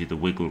it gives you the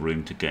wiggle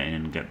room to get in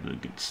and get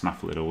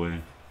snaffle it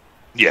away.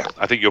 Yeah,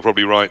 I think you're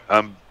probably right.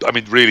 I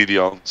mean, really, the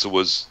answer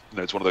was,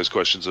 it's one of those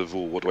questions of,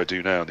 well, what do I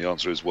do now? And the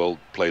answer is, well,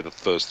 play the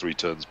first 3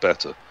 turns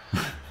better.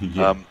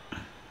 Yeah.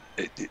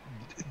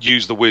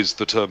 Use the whiz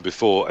the turn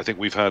before. I think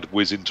we've had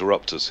whiz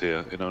interrupt us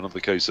here. Another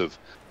case of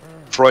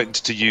frightened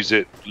to use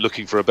it,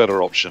 looking for a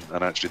better option,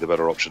 and actually the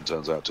better option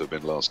turns out to have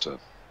been last turn.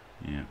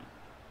 Yeah.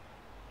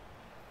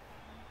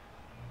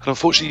 And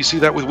unfortunately, you see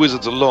that with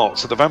wizards a lot.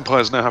 So the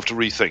vampires now have to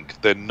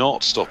rethink. They're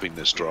not stopping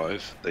this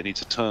drive. They need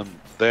to turn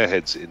their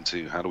heads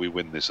into, how do we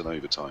win this in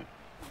overtime?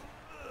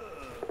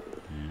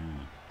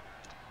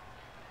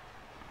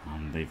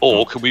 Yeah.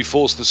 Or can we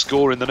force the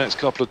score in the next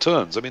couple of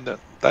turns? I mean,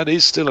 that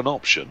is still an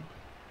option.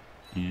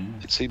 Yeah.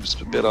 It seems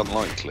a bit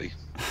unlikely.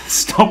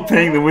 Stop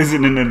paying the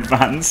wizard in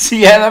advance.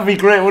 Yeah, that'd be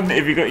great, wouldn't it,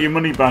 if you got your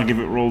money back if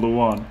it rolled a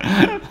 1.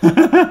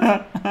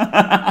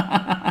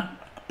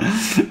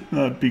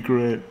 That'd be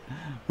great.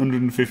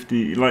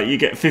 150, like you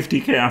get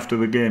 50k after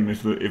the game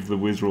if the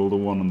whiz rolled a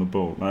 1 on the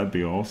bolt. That'd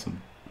be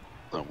awesome.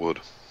 That would.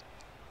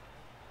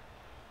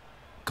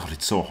 God,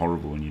 it's so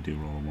horrible when you do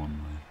roll a 1.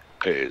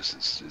 Like. It is.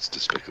 It's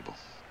despicable.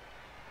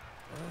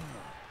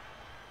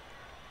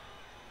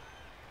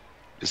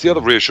 It's the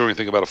other reassuring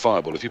thing about a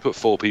fireball. If you put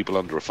 4 people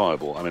under a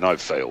fireball, I mean,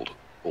 I've failed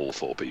all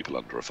 4 people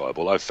under a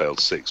fireball. I've failed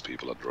 6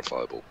 people under a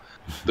fireball.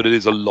 But it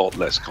is a lot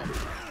less common.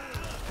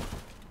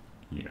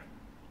 Yeah.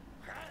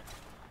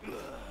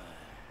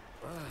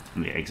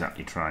 Yeah,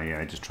 exactly.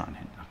 Just try and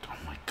hit that. Oh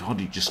my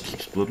God, he just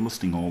keeps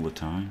bloodlusting all the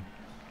time.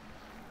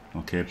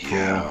 Okay,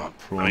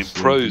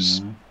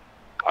 pros,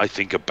 I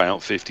think about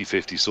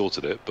 50-50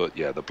 sorted it, but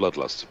yeah, the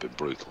bloodlusts have been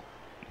brutal.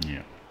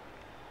 Yeah.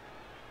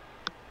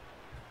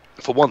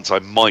 For once, I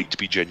might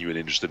be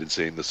genuinely interested in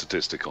seeing the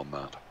statistic on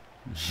that.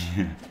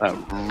 Yeah. That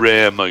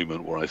rare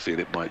moment where I feel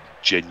it might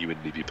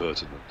genuinely be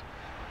pertinent.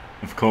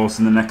 Of course,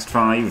 in the next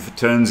 5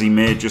 turns, he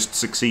may just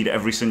succeed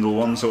every single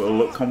one, so it'll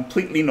look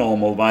completely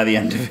normal by the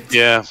end of it.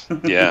 Yeah,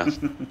 yeah.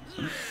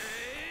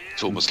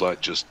 It's almost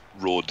like just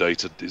raw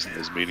data isn't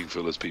as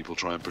meaningful as people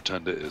try and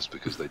pretend it is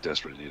because they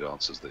desperately need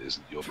answers that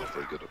isn't. You're not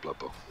very good at Blood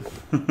Bowl.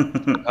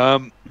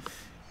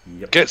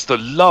 Yep. Gets the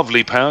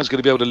lovely power. He's going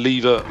to be able to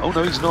lever. Oh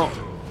no, he's not.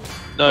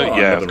 No,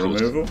 yeah, of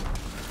course. Removal.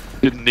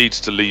 Didn't need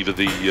to lever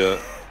the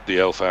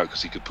elf out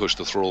because he could push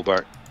the thrall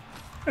back,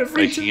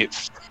 making it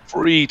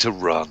free to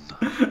run.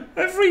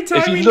 Every time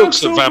if he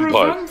looks at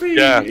vampires,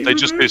 they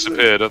just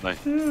disappear, don't they?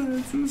 Yeah,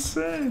 it's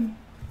insane.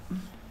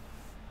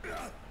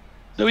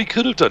 No, he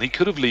could have done. He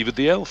could have levered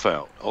the elf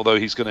out. Although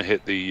he's going to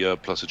hit the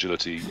plus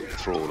agility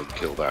thrall and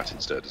kill that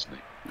instead, isn't he?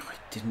 No, he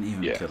didn't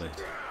even kill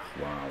it.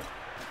 Wow.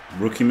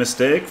 Rookie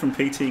mistake from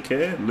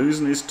PTK,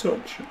 losing his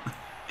touch.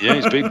 Yeah,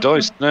 he's being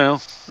diced now.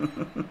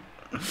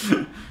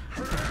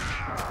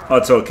 Oh,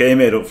 it's okay, he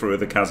made up for it with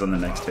the Kaz on the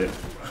next hit.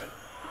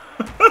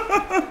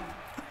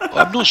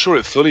 I'm not sure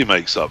it fully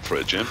makes up for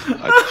it, Jim.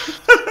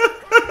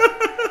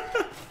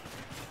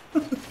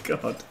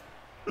 God.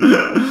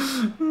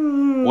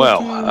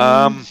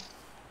 Well,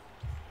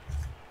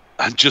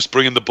 and just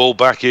bringing the ball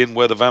back in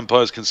where the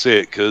vampires can see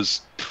it,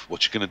 because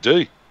what you going to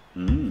do?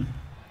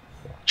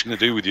 What you going to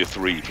do with your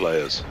 3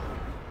 players?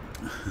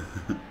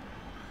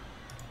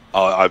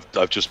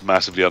 I've just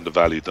massively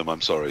undervalued them.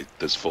 I'm sorry.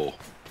 There's 4.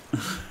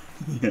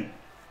 Yeah.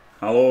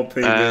 Hello,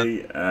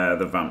 PB.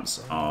 The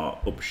Vamps are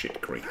up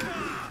shit creek.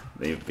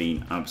 They've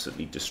been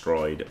absolutely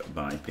destroyed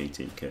by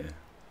PTK.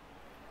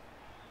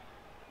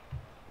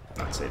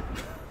 That's it.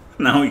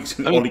 Now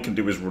all he can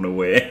do is run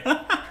away.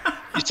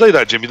 You say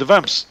that, Jimmy. The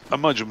Vamps, I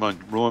must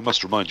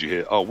remind you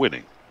here, are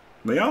winning.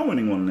 They are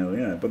winning 1-0,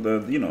 yeah. But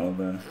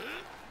the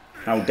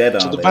how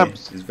dead So are the they?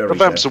 Vamps, Is very the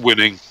Vamps dead. are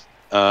winning.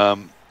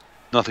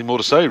 Nothing more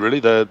to say, really.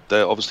 They're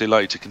obviously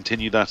likely to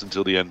continue that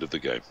until the end of the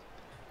game.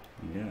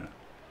 Yeah.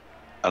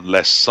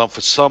 Unless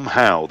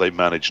somehow they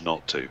manage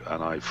not to,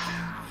 and I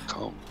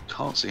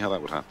can't see how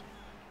that would happen.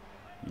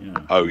 Yeah.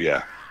 Oh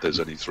yeah, there's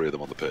only 3 of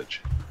them on the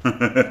pitch.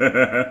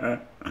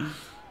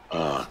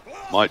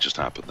 Might just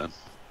happen then.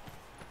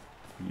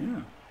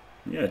 Yeah.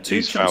 Yeah,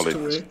 2 chances to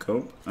wake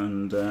up,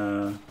 and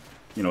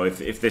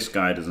if this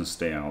guy doesn't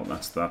stay out,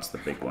 that's the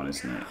big one,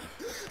 isn't it?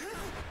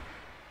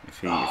 If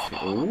he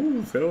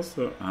fails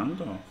the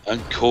handoff.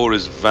 And Core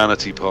is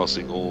vanity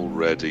passing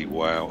already.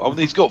 Wow. I mean,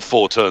 he's got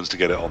 4 turns to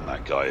get it on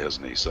that guy,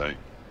 hasn't he? So,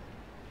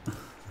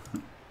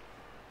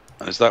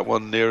 is that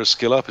one near a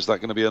skill up? Is that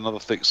going to be another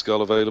thick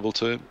skull available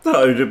to him?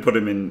 That would have put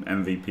him in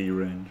MVP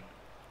range.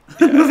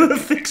 Another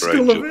thick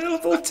skull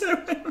available to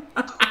him.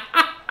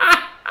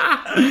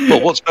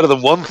 Well, what's better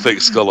than 1 thick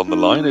skull on the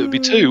line? It would be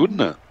 2,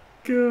 wouldn't it?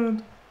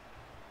 God.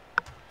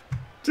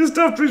 Just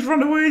after he's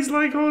run away, he's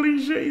like,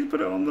 holy shit, he's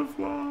put it on the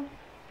floor.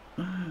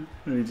 And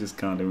he just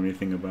can't do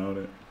anything about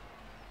it.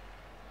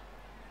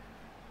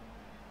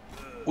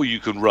 Well, you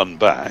can run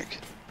back.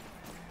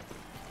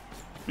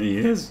 He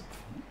is.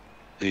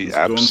 He's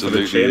going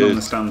absolutely for the chain is. on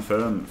the stand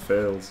firm. It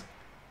fails.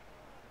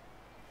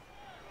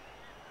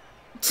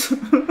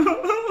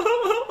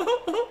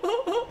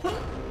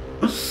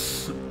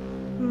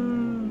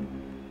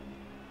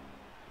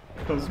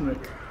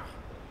 Cosmic.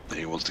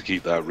 He wants to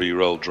keep that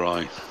re-roll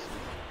dry. In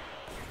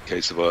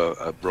case of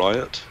a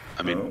Br1ght.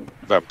 I mean,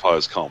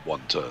 vampires can't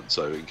 1 turn,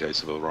 so in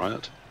case of a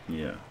Br1ght.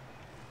 Yeah.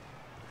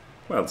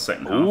 Well, the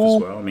second half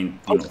as well. I mean,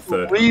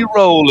 third.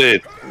 Re-roll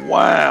it.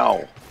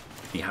 Wow.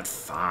 He had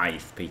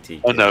 5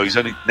 PT. Oh no, he's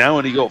only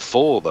got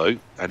 4 though,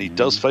 and he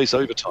does face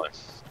overtime.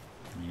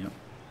 Yep.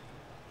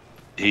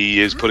 He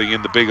is putting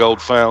in the big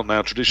old foul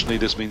now. Traditionally,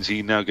 this means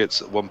he now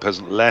gets 1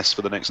 peasant less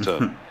for the next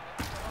turn.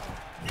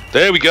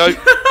 There we go.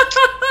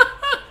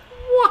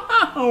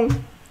 Wow.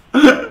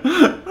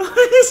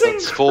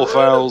 That's 4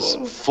 fouls,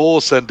 4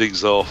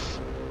 sendings off.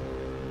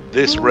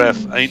 This ref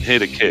ain't here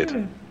to kid.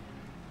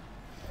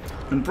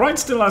 And Br1ght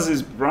still has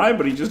his bribe,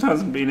 but he just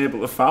hasn't been able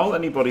to foul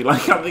anybody.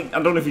 Like I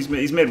don't know if he's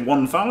made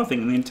 1 foul. I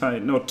think in the entire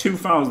 2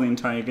 fouls in the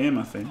entire game.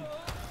 I think.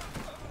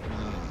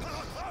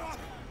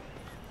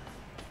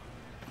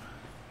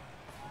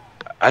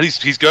 And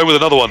he's going with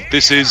another one.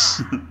 This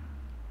is.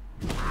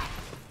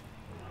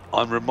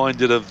 I'm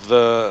reminded of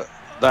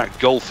that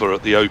golfer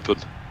at the Open,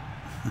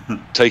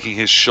 taking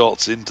his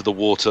shots into the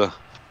water.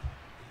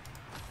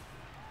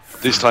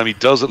 This time he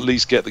does at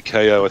least get the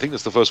KO. I think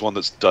that's the first one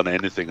that's done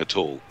anything at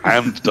all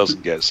and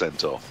doesn't get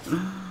sent off.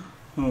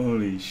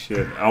 Holy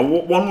shit!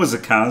 One was a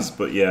Kaz,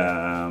 but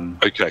yeah.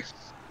 Okay.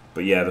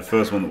 But yeah, the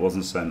first one that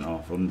wasn't sent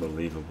off,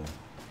 unbelievable.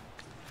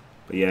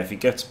 But yeah, if he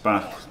gets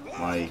back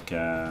like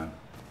 4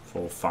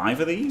 or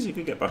 5 of these, he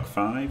could get back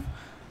 5,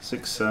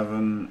 6,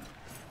 7,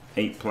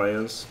 8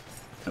 players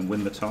and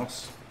win the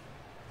toss.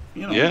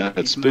 Yeah,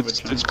 it's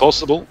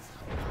possible.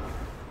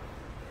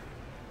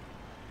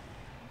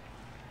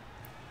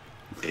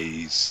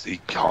 He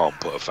can't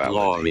put a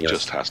foul in. He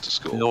just has to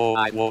score. No,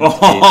 I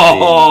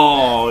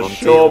won't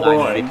sure until boy.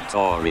 I'm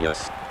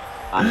victorious.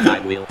 And I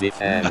will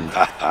defend.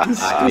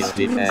 I will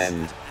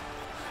defend.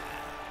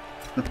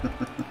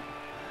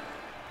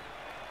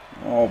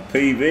 Oh,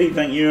 PV,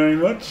 thank you very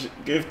much.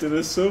 Gifted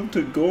a sub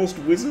to Ghost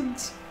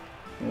Wizards.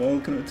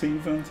 Welcome to Team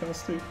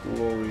Fantastic.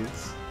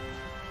 Glorious.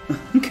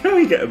 Can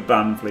we get a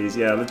ban, please?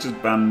 Yeah, let's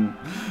just ban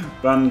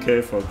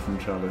KFoged from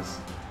Chalice.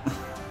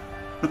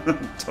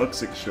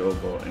 Toxic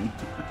showboating.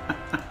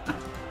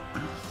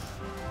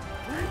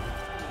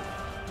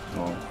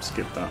 Oh,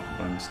 skip that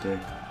by mistake.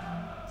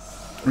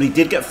 And he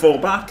did get 4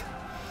 back.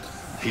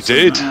 He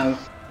did. Now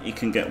you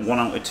can get 1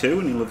 out of 2,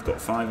 and he'll have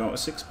got 5 out of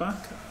 6 back,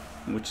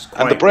 which is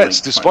quite. And the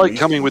Bretts, despite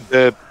coming with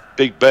their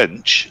big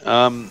bench,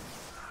 the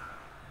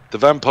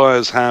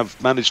Vampires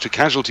have managed to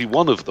casualty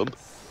 1 of them,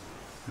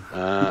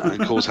 and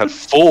of course had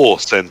 4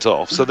 sent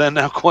off. So they're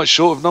now quite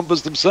short of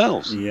numbers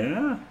themselves.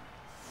 Yeah.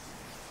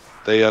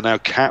 They are now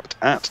capped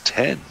at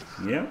 10.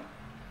 Yeah.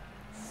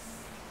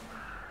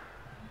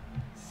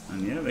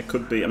 And yeah, there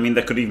could be. I mean,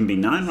 there could even be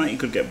 9, right? You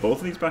could get both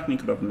of these back, and you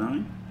could have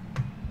 9.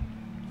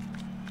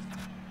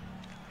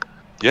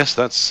 Yes,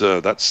 that's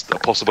a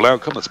possible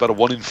outcome. That's about a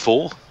 1 in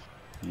 4.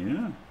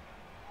 Yeah.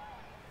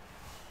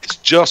 It's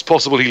just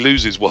possible he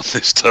loses 1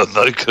 this turn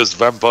though, because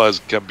vampires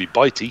can be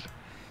bitey.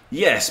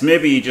 Yes,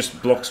 maybe he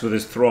just blocks with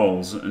his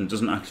thralls and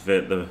doesn't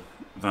activate the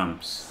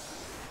vamps.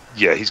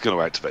 Yeah, he's going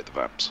to activate the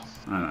vamps.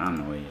 I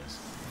know he is,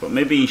 but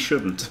maybe he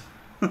shouldn't.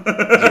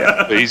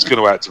 Yeah, but he's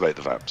going to activate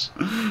the vamps.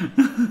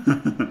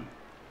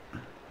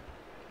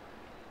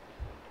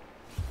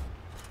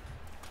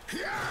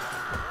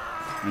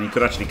 And he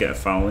could actually get a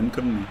foul in,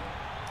 couldn't he?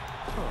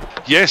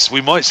 Yes,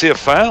 we might see a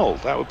foul.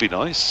 That would be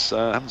nice.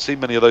 I haven't seen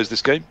many of those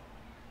this game.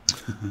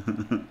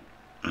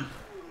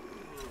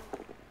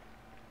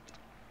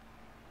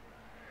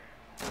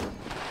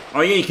 Oh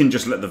yeah, you can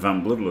just let the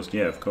Van Bloodlust.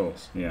 Yeah, of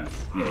course. Yeah,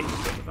 you can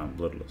let the Van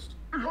Bloodlust.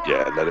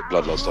 Yeah, let it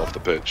Bloodlust off the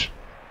pitch.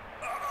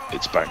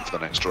 It's back for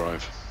the next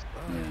drive.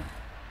 Yeah.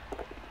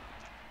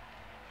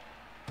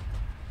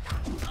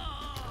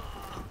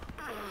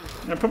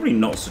 They're probably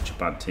not such a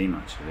bad team,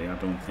 actually. I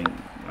don't think,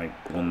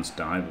 like, one's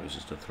dive was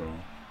just a throw.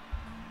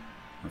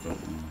 I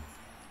don't know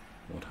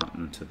what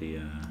happened to the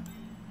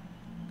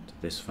to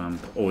this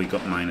vamp. Oh, he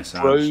got minus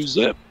edged. Throws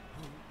it.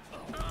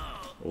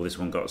 Oh, this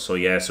one got... So,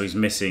 yeah, so he's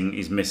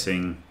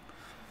missing...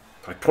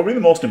 Like, probably the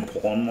most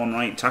important one,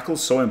 right?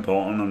 Tackle's so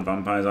important on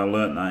vampires. I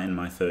learnt that in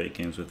my 30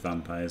 games with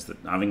vampires, that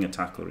having a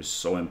tackler is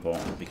so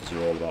important because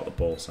you're all about the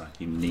ball sack.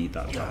 You need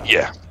that tackle.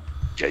 Yeah.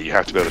 Yeah, you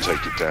have to be able to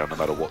take it down no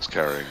matter what's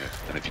carrying it.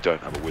 And if you don't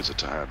have a wizard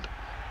to hand,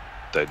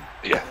 then,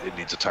 yeah, it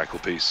needs a tackle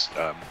piece.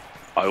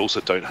 I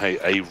also don't hate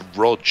a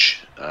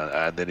Rodge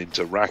and then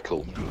into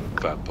Rackle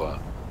vampire.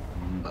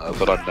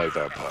 But I'm no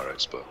vampire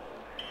expert.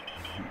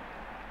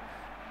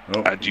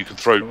 Oh, and you can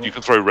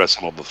throw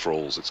Wrestle on the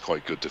thralls. It's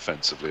quite good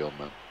defensively on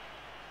them.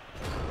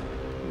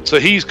 So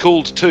he's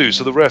called 2.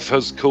 So the ref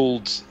has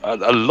called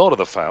a lot of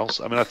the fouls.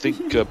 I mean, I think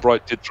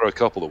Br1ght did throw a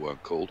couple that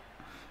weren't called.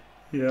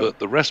 Yeah. But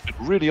the rest been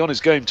really on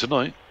his game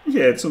tonight.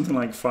 Yeah, it's something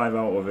like 5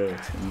 out of 8.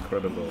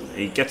 Incredible.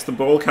 He gets the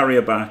ball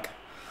carrier back.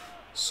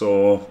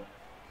 So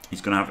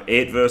he's going to have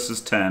 8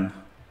 versus 10.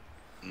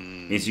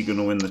 Is he going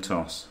to win the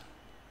toss?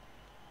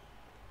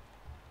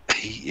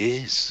 He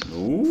is.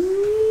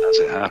 Ooh. As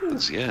it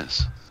happens,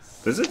 yes.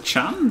 There's a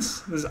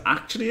chance. There's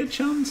actually a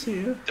chance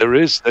here. There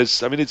is.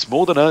 I mean, it's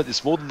more than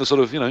the sort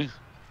of, you know,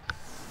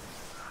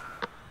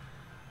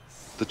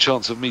 the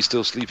chance of me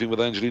still sleeping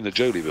with Angelina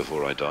Jolie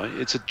before I die.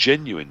 It's a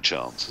genuine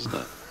chance, isn't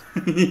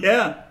it?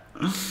 Yeah.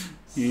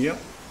 Yep.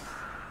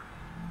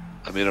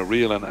 I mean, a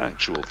real and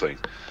actual thing.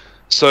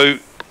 So,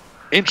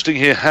 interesting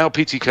here how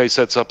PTK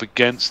sets up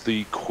against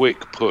the quick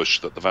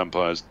push that the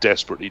Vampires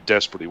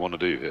desperately want to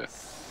do here.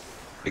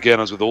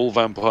 Again, as with all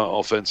Vampire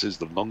offenses,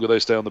 the longer they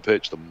stay on the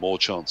pitch, the more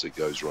chance it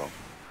goes wrong.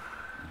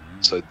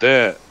 So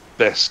their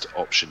best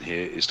option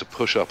here is to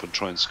push up and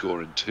try and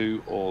score in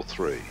 2 or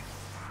 3.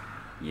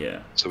 Yeah.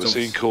 So we're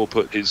seeing Core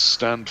put his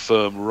stand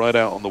firm right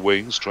out on the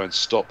wings, try and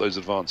stop those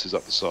advances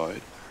up the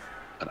side,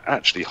 and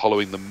actually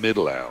hollowing the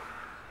middle out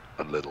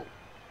a little.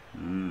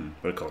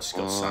 But of course he's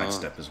got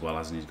sidestep as well,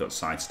 hasn't he? He's got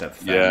sidestep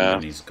firm,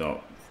 and he's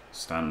got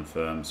stand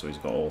firm, so he's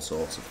got all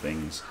sorts of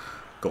things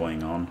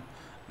going on.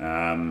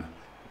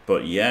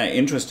 But yeah,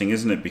 interesting,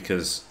 isn't it?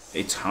 Because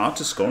it's hard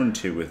to score in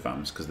 2 with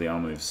Vamps because they are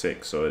move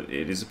 6, so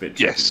it is a bit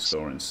tricky to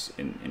score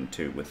in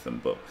 2 with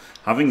them. But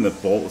having the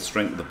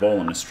strength of the ball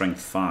and a strength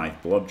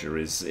 5 blodger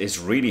is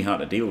really hard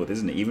to deal with,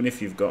 isn't it? Even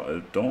if you've got a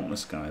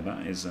dauntless guy,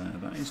 that is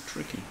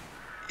tricky.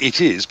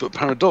 It is, but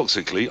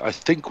paradoxically, I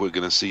think we're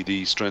going to see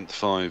the strength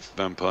 5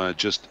 vampire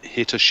just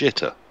hit a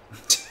shitter.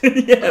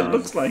 Yeah, it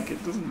looks like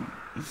it, doesn't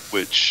it?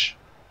 Which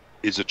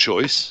is a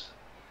choice.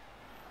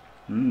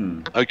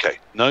 Okay,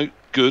 no,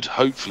 good.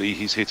 Hopefully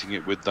he's hitting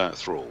it with that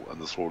thrall,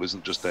 and the thrall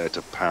isn't just there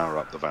to power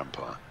up the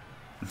vampire.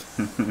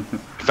 In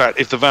fact,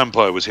 if the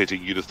vampire was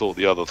hitting, you'd have thought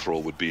the other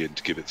thrall would be in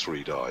to give it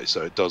 3 die.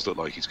 So it does look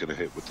like he's going to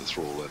hit with the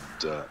thrall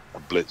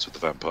and blitz with the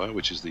vampire,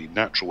 which is the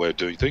natural way of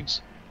doing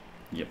things.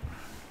 Yep.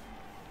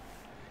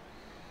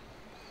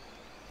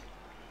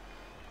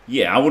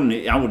 Yeah, I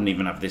wouldn't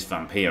even have this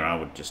vamp here. I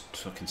would just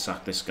fucking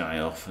sack this guy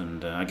off,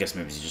 and I guess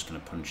maybe he's just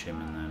going to punch him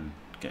and then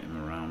get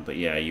him around. But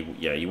yeah,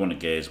 you want to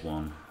gaze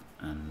one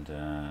and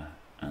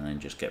then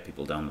just get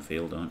people down the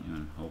field, don't you?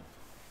 And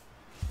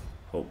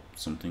hope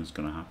something's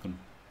going to happen.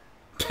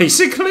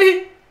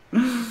 Basically.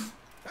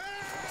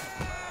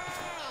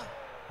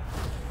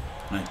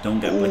 Like, don't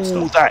get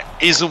blitzed off. That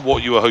isn't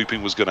what you were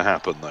hoping was going to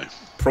happen, though.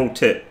 Pro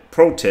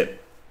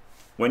tip: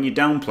 when you're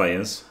down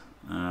players,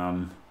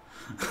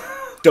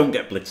 don't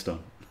get blitzed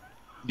on.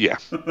 Yeah.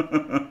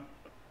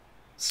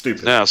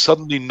 Stupid. Now,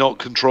 suddenly not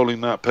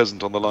controlling that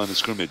peasant on the line of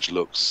scrimmage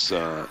looks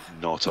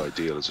not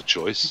ideal as a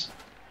choice.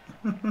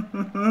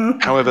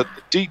 However,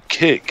 the deep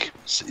kick,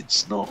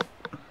 it's not...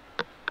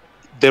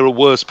 There are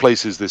worse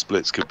places this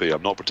blitz could be.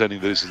 I'm not pretending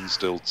that this isn't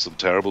still some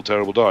terrible,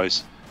 terrible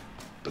dice,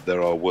 but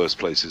there are worse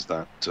places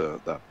that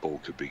that ball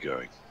could be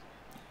going.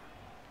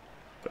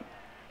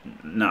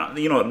 Nah,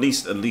 you know, at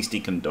least he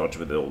can dodge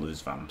with all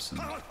his vamps,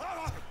 and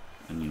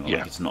you know,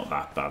 like, it's not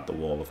that bad, the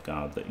wall of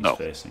guard that he's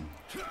facing.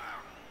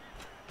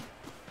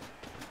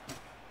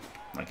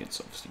 Like,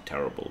 it's obviously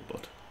terrible,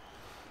 but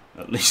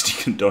at least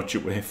he can dodge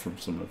away from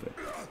some of it.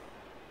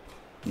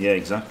 Yeah,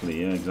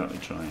 exactly. Yeah, exactly.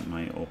 Try it.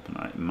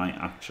 It might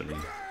actually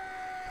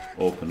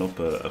open up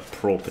a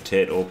pro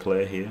potato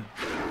play here.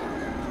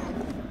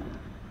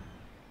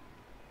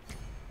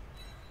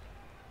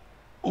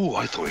 Oh,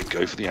 I thought he'd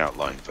go for the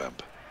outlying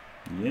vamp.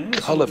 Yeah.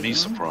 Colour me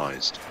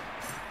surprised.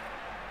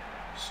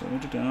 So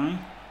did I.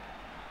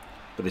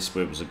 But this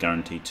was a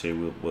guaranteed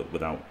 2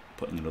 without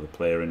putting another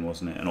player in,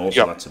 wasn't it? And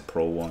also that's a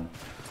pro 1.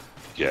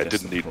 Yeah, it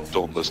didn't need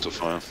Dauntless to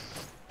fire.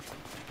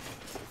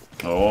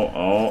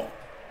 Oh,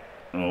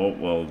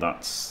 well,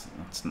 that's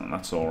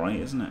all right,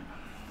 isn't it?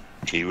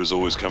 He was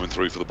always coming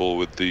through for the ball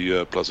with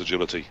the plus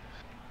agility.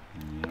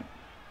 Yeah.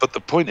 But the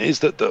point is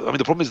that, the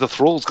problem is the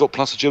Thrall's got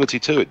plus agility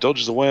too. It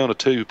dodges away on a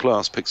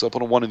 2+, picks up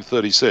on a 1 in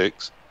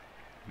 36,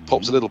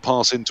 pops a little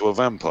pass into a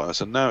vampire.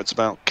 So now it's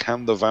about,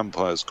 can the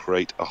vampires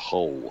create a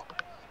hole?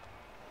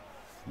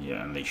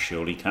 Yeah, and they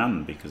surely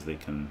can, because they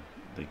can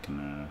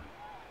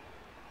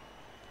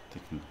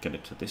get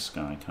it to this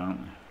guy,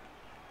 can't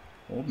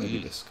they? Or maybe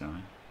this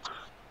guy.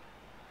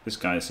 This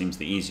guy seems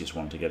the easiest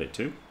one to get it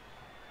to.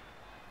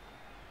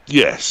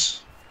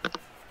 Yes.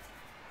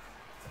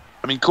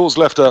 I mean, Kors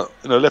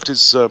left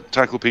his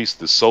tackle piece,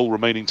 the sole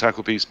remaining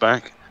tackle piece,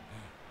 back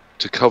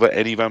to cover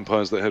any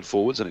vampires that head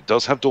forwards, and it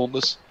does have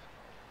Dauntless,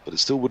 but it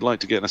still would like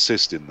to get an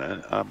assist in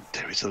there.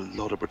 There is a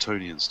lot of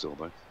Bretonnians still,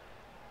 though.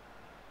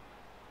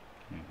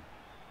 Yeah.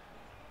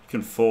 You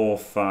can 4,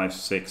 5,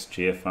 6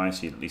 GFI,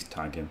 so you at least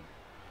tag him.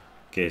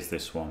 Gaze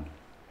this one.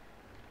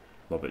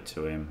 Lob it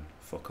to him.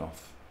 Fuck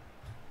off.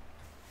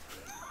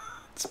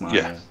 Smile.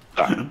 Yeah.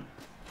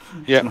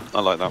 Yeah,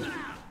 I like that.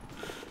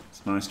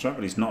 It's a nice trap,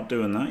 but he's not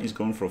doing that. He's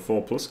going for a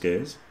 4+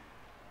 gaze.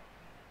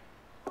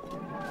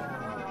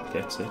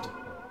 Gets it.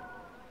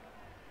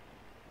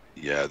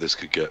 Yeah, this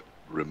could get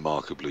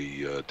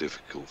remarkably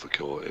difficult for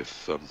Kor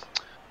if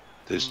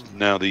there's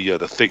now the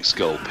thick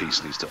skull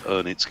piece needs to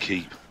earn its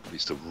keep.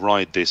 Needs to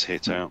ride this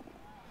hit out.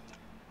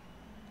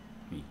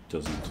 He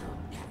doesn't.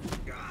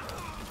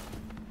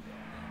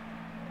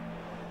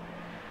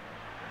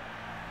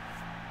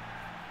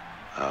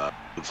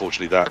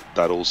 Unfortunately,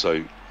 that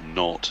also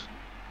not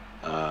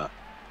an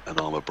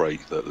armor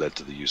break that led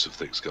to the use of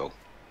thick skull,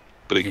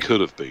 but it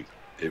could have been.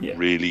 It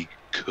really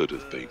could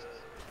have been.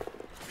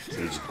 So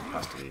he's just got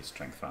past his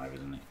strength 5,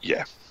 isn't he?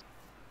 Yeah.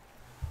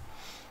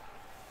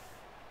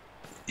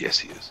 Yes,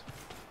 he is.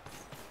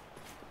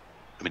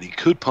 I mean, he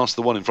could pass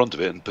the one in front of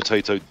it and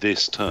potato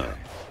this turn,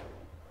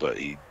 but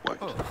he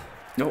won't.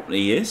 No,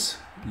 he is.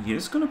 He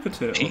is going to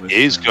potato. He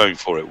is going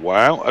for it.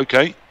 Wow.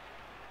 Okay.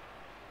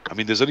 I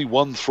mean, there's only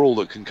one Thrall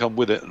that can come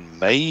with it, and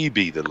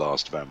maybe the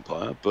last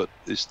vampire, but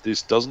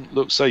this doesn't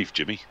look safe,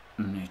 Jimmy.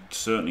 It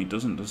certainly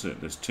doesn't, does it?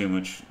 There's too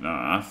much.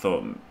 I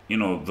thought,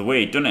 the way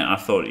he'd done it, I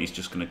thought he's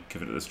just going to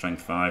give it to the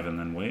strength 5 and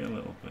then wait a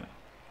little bit.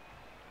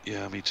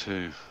 Yeah, me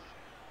too.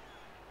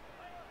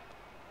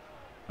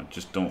 I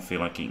just don't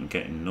feel like he can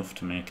get enough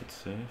to make it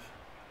safe.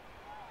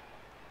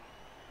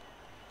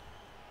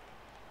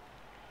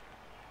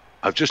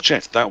 I've just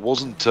checked. That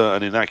wasn't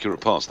an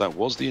inaccurate pass. That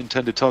was the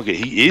intended target.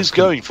 He is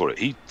going for it.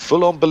 He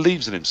full-on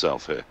believes in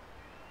himself here.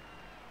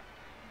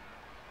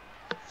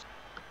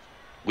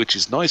 Which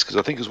is nice, because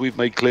I think, as we've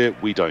made clear,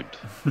 we don't.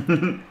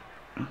 I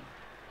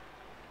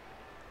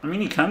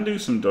mean, he can do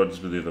some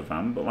dodges with the other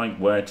van, but like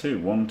where to?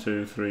 1,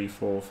 2, 3,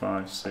 4,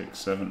 5, 6,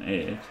 7,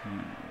 8.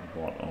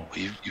 What? Oh.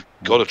 You've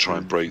got to try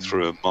and break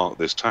through and mark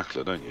this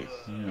tackler, don't you?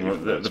 Yeah, well,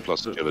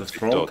 the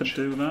Thrall could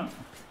do that.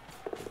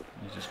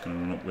 He's just going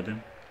to run up with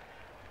him.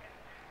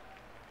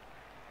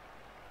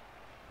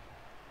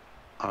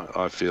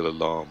 I feel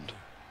alarmed.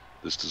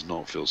 This does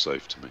not feel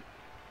safe to me.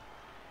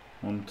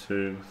 1,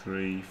 2,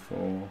 3,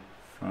 4,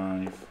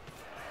 5,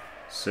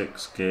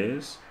 6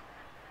 gears.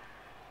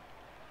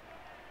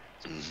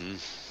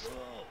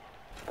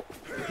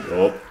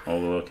 Oh,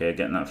 okay,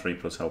 getting that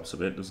 3+ helps a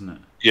bit, doesn't it?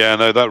 Yeah,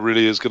 no, that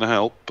really is going to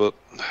help, but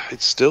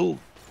it's still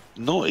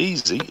not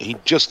easy. He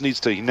just needs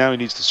to, now he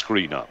needs to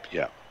screen up,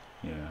 yeah.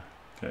 Yeah,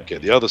 okay.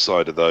 Get the other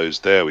side of those,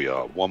 there we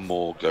are. One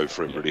more, go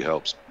for it, really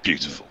helps.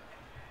 Beautiful.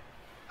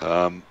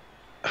 I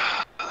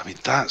mean,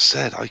 that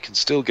said, I can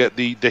still get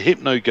the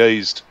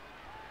hypno-gazed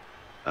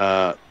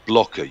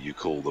blocker, you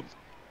call them.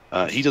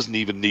 He doesn't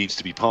even need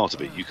to be part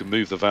of it. You can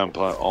move the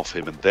vampire off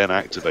him and then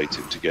activate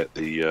him to get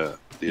the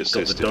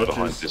assist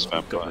behind this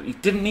vampire. He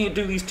didn't need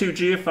to do these 2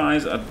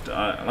 GFIs.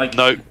 Like,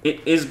 no.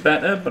 It is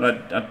better,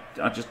 but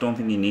I just don't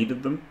think he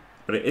needed them.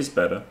 But it is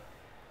better.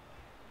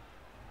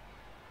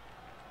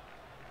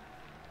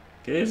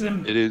 Gaze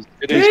him. It is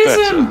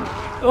better. Him.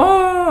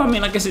 Oh, I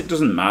mean, I guess it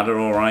doesn't matter,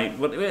 all right.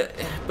 But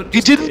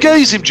he didn't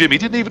gaze him, Jimmy. He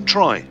didn't even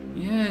try.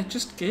 Yeah,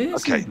 just gaze him.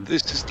 Okay,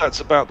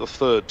 that's about the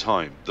 3rd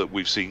time that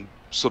we've seen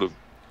sort of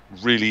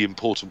really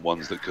important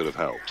ones that could have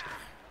helped.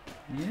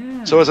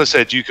 Yeah. So as I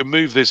said, you can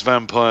move this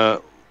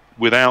vampire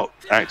without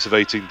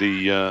activating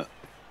the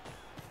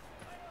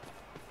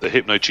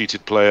hypno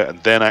cheated player,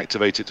 and then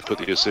activate it to put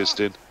the assist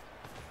in,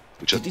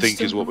 which I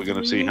think is what we're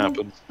going to see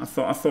happen. I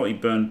thought he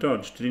burned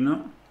dodge. Did he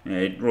not?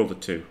 Yeah, he rolled a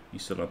 2. He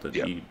still had the.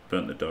 Yep. He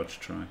burnt the dodge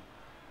try.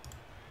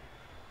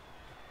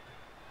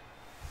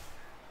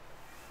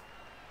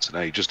 So now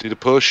you just need a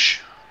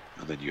push,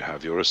 and then you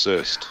have your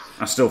assist.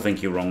 I still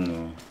think you're wrong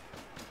though.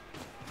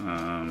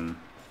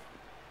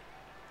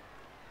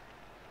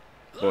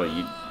 Well,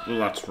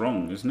 that's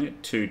wrong, isn't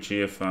it? 2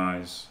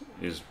 GFIs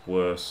is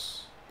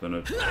worse than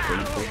a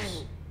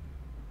 3+.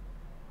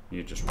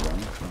 You're just wrong.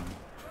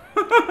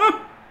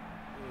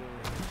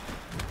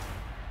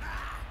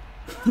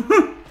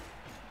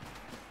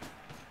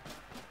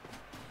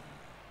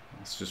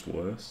 It's just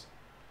worse.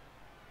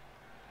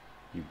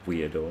 You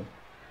weirdo.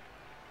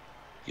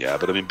 Yeah,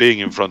 but I mean, being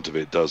in front of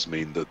it does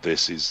mean that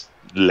this is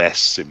less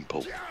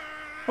simple.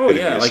 Oh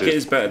Hitting yeah, the like it assist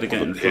is better to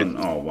get on in the front.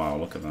 hit. Oh wow,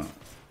 look at that.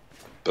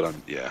 But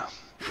yeah.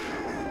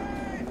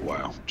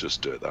 Wow,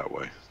 just do it that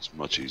way. It's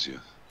much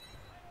easier.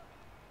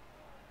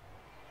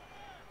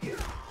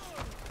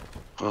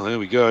 Well, there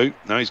we go.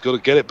 Now he's got to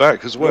get it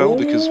back as well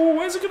because.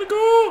 Where's it gonna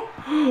go?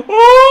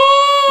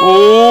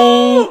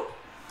 Oh!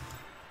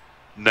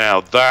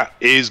 Now that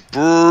is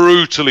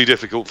brutally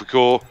difficult for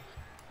Core.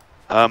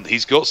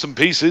 He's got some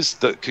pieces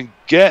that can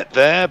get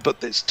there, but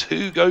there's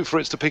 2 go for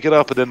it to pick it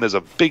up, and then there's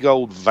a big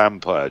old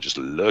vampire just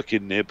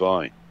lurking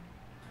nearby.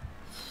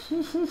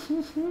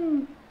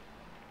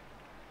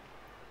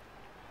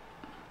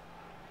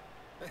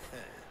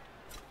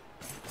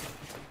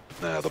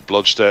 Now the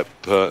Blodgestep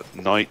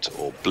Knight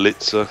or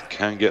Blitzer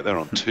can get there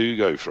on 2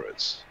 go for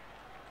it.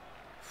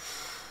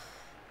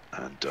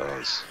 And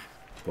does.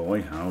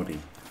 Boy, howdy.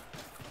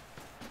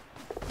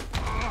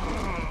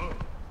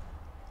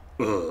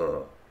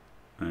 Ugh.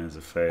 There's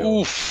a fail.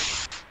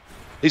 Oof.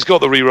 He's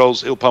got the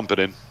rerolls. He'll pump it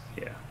in.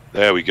 Yeah.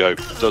 There we go.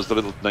 Does the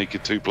little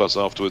naked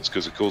 2+ afterwards,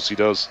 because of course he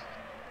does.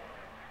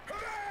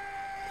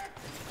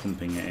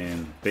 Pumping it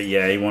in. But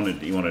yeah, he wanted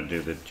to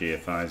do the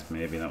GFIs,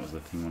 maybe that was the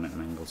thing on it,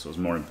 Mengel, so it was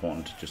more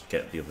important to just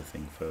get the other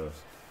thing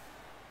first.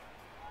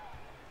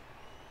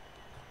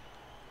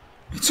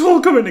 It's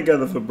all coming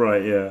together for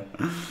Br1ght, yeah.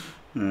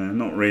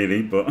 Not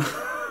really, but...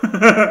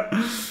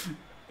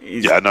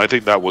 Yeah, no, I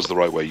think that was the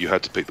right way. You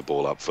had to pick the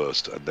ball up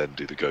first and then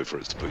do the go for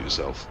it to put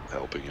yourself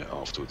helping it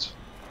afterwards.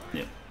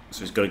 Yeah.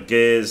 So he's got a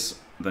gaze,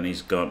 then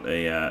he's got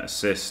a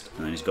assist,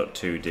 and then he's got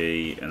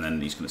 2D, and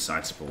then he's going to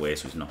sidestep away,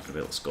 so he's not going to be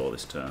able to score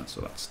this turn. So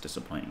that's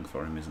disappointing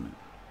for him, isn't it?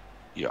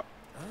 Yeah.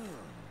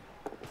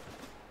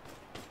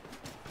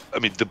 I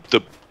mean,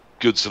 the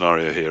good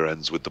scenario here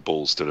ends with the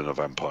ball still in a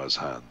vampire's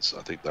hands.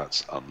 I think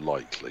that's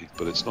unlikely,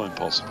 but it's not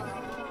impossible.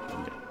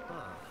 Okay.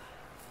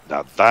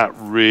 Now that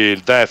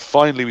really, there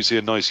finally we see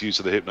a nice use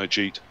of the Hypno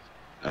cheat,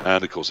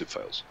 and of course it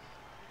fails.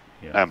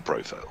 Yeah. And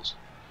Pro fails.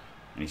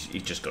 And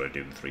he's just got to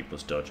do the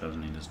 3+ dodge,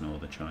 hasn't he? There's no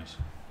other choice.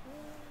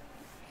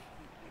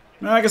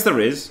 No, I guess there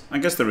is.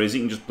 He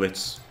can just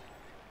blitz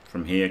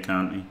from here,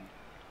 can't he?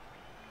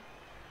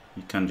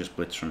 He can just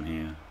blitz from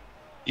here.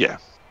 Yeah.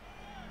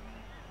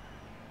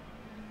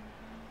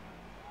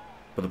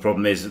 But the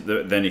problem is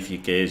that then if you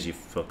gaze, you're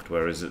fucked.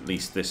 Whereas at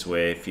least this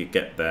way, if you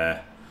get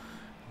there,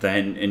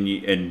 then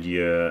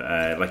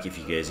you're like if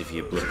you gaze, if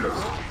you blitz.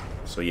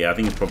 So yeah, I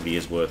think it probably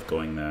is worth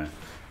going there.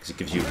 It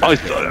gives you.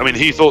 I mean,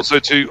 he thought so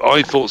too.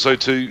 I thought so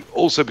too.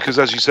 Also, because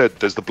as you said,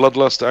 there's the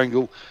bloodlust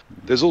angle.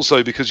 There's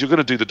also because you're going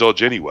to do the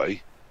dodge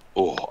anyway.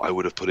 Oh, I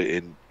would have put it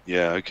in.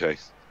 Yeah, okay.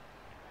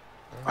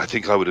 I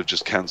think I would have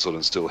just cancelled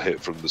and still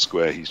hit from the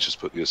square he's just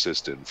put the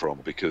assist in from.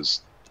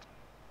 Because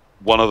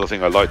one other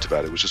thing I liked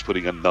about it was just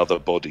putting another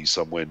body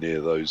somewhere near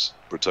those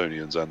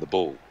Bretonnians and the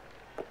ball.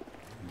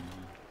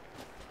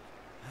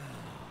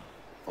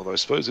 Although I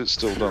suppose it's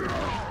still done.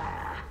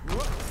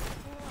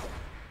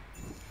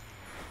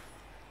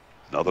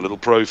 Another little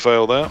pro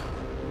fail there.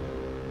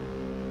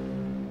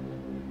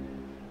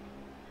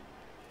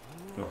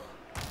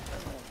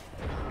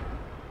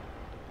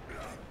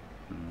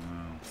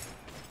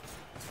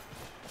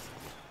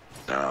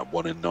 Now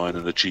 1 in 9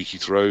 and a cheeky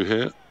throw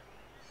here.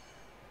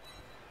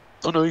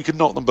 Oh no, you can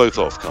knock them both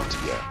off, can't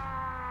he?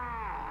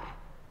 Yeah.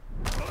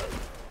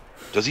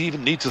 Does he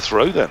even need to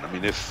throw then? I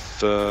mean,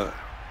 if... No,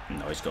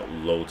 he's got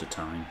loads of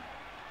time.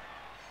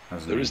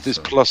 There is this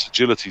plus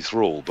agility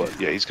thrall, but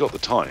yeah, he's got the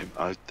time.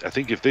 I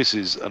think if this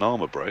is an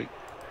armor break,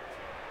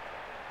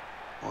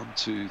 1,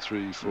 2,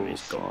 3, 4,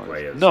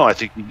 5. No, I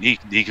think he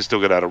can still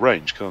get out of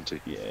range, can't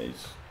he? Yeah,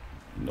 he's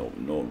no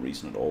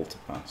reason at all to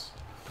pass.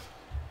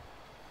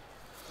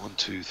 1,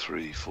 2,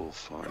 3, 4,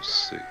 5,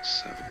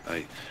 6, 7,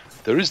 8.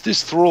 There is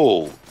this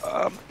thrall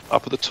up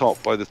at the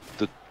top by the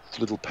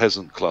little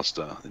peasant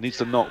cluster. He needs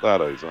to knock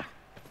that over.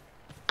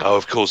 Oh,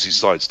 of course he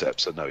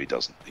sidesteps, so no, he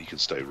doesn't. He can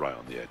stay right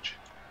on the edge.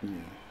 Yeah.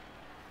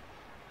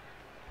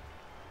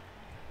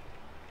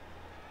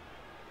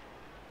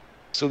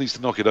 Still needs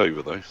to knock it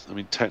over, though. I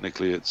mean,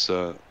 technically, it's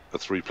a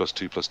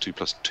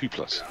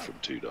 3+2+2+2+ from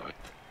 2 die.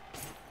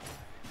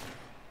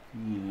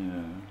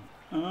 Yeah.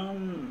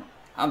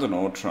 I don't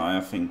know. Try.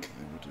 I think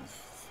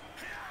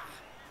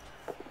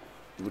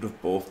they would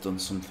have both done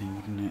something,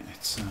 wouldn't it?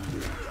 It's.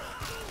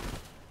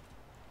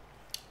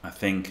 I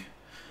think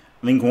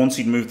once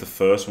he'd moved the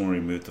first one, or he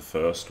moved the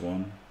first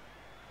one,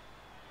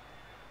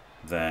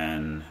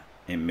 then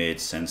it made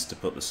sense to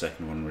put the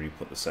second one where he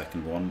put the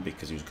second one,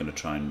 because he was going to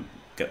try and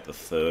get the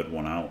third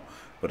one out.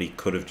 But he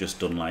could have just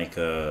done like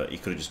he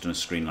could have just done a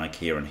screen like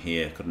here and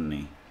here, couldn't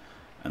he?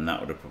 And that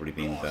would have probably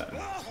been better,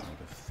 I would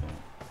have thought.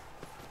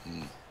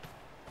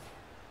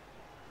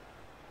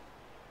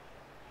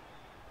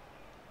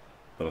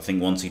 But I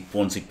think once he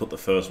put the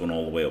first one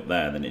all the way up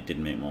there, then it did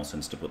make more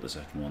sense to put the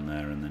second one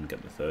there and then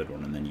get the third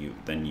one, and then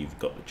you've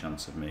got the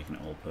chance of making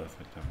it all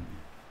perfect, haven't you?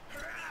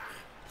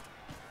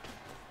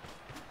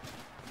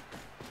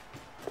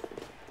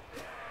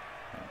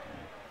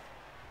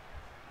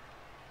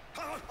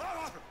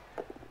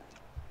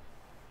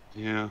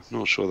 Yeah,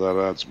 not sure that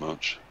adds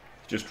much.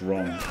 Just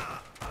wrong.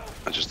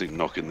 I just think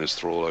knocking this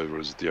thrall over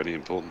is the only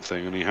important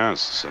thing, and he has,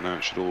 so now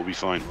it should all be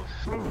fine.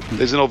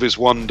 There's an obvious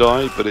 1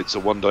 die, but it's a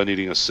 1 die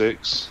needing a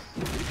 6.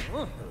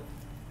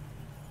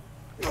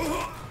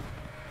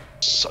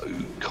 So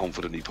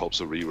confident he pops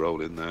a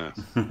reroll in there.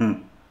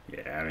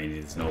 Yeah, I mean,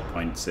 there's no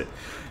point.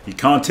 You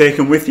can't take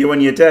them with you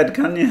when you're dead,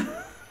 can you?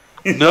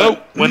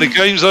 No, when the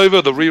game's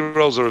over, the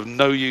rerolls are of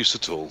no use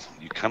at all.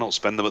 You cannot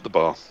spend them at the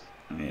bar.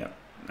 Yeah,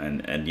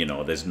 and you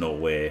know, there's no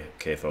way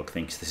KFoged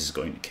thinks this is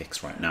going to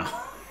kicks right now.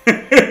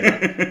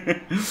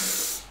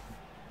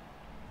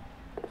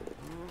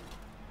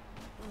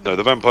 No,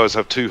 the vampires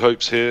have 2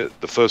 hopes here.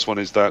 The first one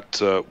is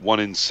that 1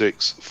 in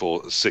 6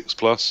 for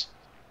 6+.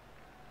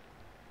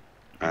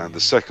 And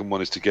the second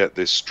one is to get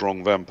this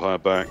strong vampire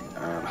back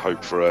and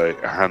hope for a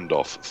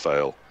handoff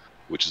fail,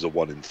 which is a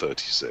 1 in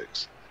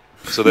 36.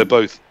 So they're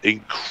both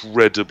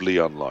incredibly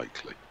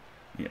unlikely.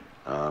 Yeah.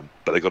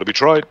 But they've got to be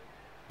tried.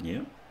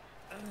 Yeah.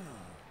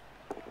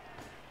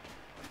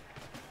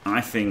 I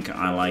think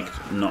I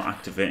liked not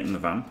activating the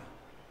vamp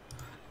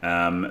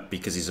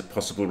because he's a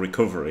possible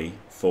recovery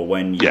for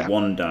when you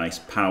 1 dice,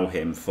 pow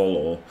him,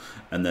 follow,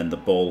 and then the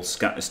ball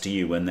scatters to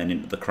you and then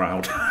into the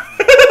crowd.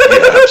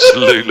 Yeah,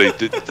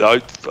 absolutely.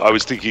 I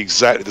was thinking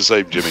exactly the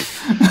same, Jimmy.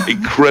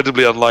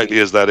 Incredibly unlikely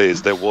as that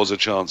is, there was a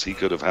chance he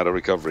could have had a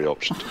recovery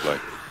option to play.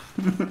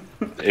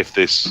 If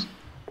this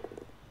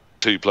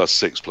 2+,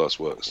 6+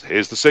 works.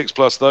 Here's the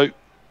 6+ though.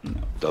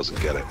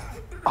 Doesn't get it.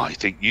 I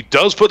think he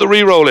does put the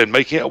reroll in,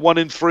 making it a 1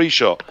 in 3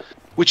 shot,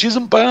 which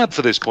isn't bad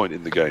for this point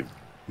in the game.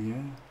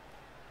 Yeah.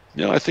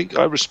 Yeah,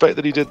 I respect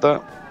that he did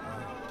that.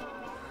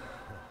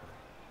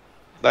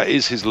 That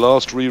is his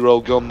last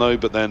reroll gone though,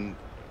 but then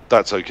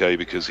that's okay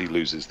because he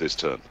loses this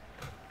turn.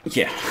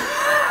 Yeah.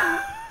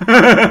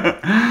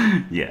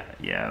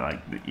 yeah,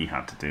 like he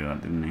had to do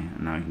that, didn't he?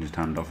 And now he can just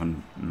hand off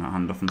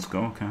and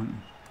score, can't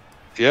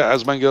he? Yeah,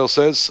 as Mangel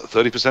says,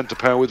 30% to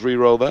power with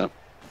reroll there.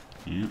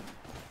 Yeah.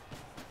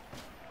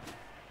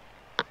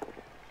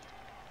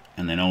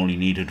 And then all he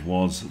needed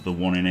was the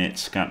 1 in 8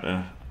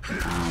 scatter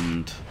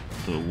and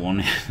the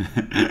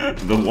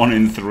 1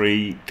 in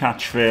 3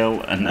 catch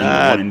fail, and then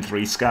the 1 in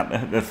 3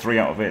 scatter, the 3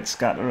 out of 8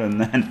 scatter, and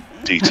then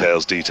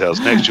details.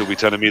 Next, you'll be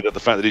telling me that the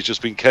fact that he's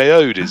just been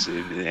KO'd is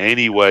in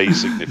any way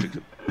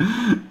significant.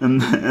 and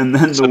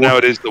then so now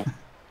it is the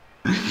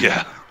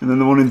and then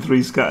the 1 in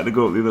 3 scatter to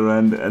go up the other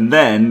end, and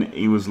then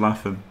he was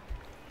laughing.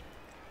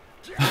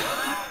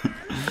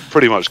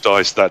 Pretty much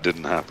diced that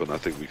didn't happen. I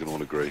think we can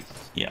all agree.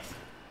 Yeah.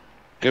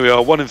 Here we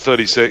are, 1 in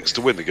 36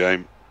 to win the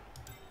game.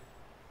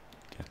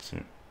 Gets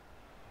it.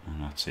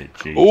 And that's it.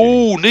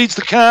 Oh, needs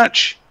the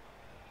catch.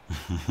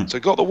 So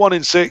got the 1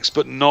 in 6,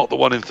 but not the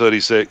 1 in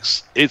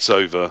 36. It's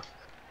over.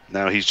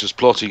 Now he's just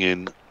plotting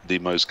in the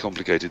most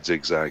complicated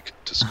zigzag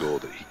to score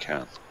that he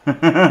can.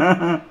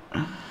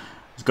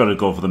 He's got to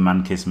go for the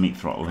man kiss meat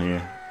throttle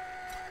here.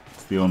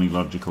 It's the only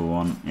logical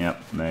one.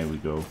 Yep, there we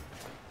go.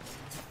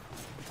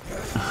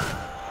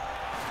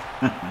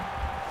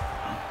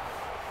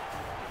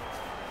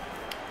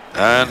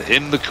 And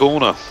in the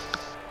corner.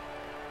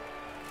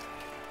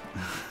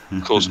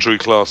 Of course, true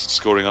class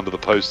scoring under the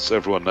posts,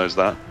 everyone knows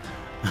that.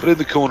 But in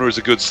the corner is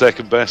a good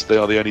second best. They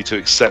are the only 2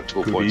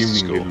 acceptable points to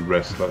score. Good evening, little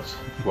wrestlers.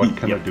 What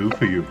can I do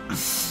for you?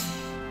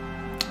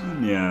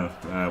 Yeah,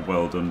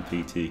 well done,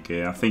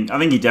 PTK. I think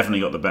he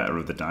definitely got the better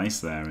of the dice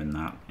there in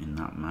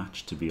that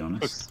match, to be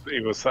honest.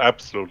 It was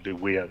absolutely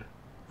weird.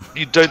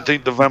 You don't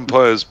think the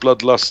vampires'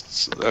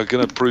 bloodlusts are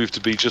going to prove to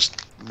be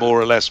just more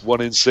or less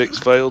 1 in 6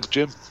 failed,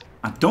 Jim?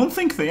 I don't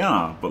think they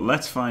are, but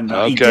let's find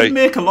out. Okay. He did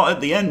make a lot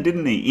at the end,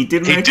 didn't he? He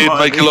did make a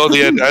lot at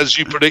the end. As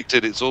you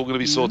predicted. It's all going to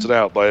be sorted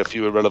out by a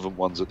few irrelevant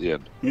ones at the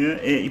end. Yeah,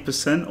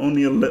 80%,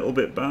 only a little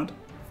bit bad.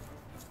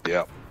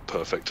 Yeah,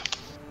 perfect.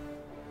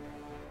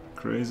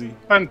 Crazy.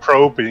 And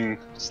Pro being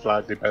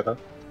slightly better.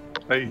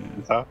 Hey,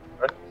 is that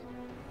right?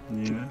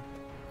 Yeah.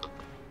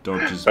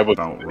 Dodge is about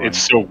right. It's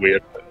so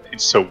weird.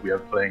 It's so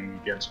weird playing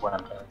against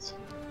vampires.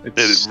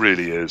 It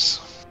really is.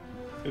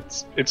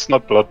 It's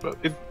not Blood Bowl.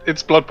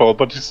 It's Blood Bowl,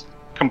 but it's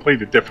a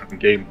completely different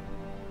game.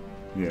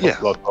 Yeah.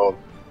 Blood Bowl.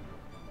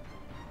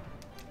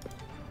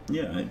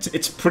 Yeah,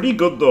 it's pretty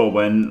good though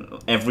when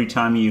every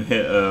time you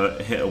hit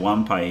a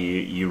vampire,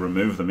 you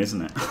remove them,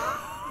 isn't it?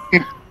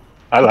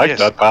 I like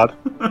that part.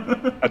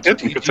 I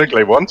didn't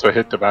particularly want to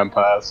hit the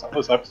vampires. I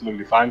was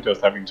absolutely fine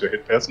just having to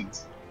hit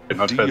peasants.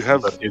 Do you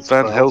have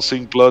Van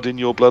Helsing blood in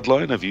your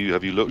bloodline? Have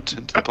you looked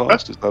into the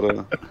past? Is that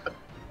a?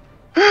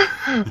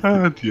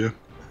 Oh dear.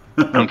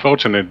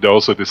 Unfortunately, they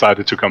also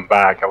decided to come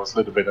back. I was a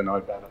little bit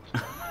annoyed by that.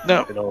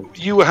 Now,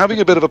 you were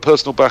having a bit of a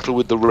personal battle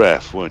with the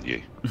ref, weren't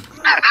you?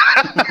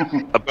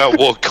 About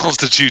what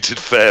constituted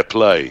fair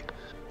play.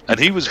 And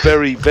he was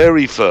very,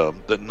 very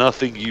firm that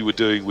nothing you were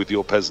doing with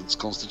your peasants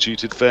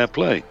constituted fair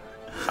play.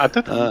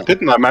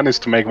 Didn't I manage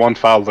to make one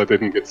foul that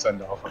didn't get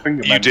sent off? I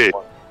think you did.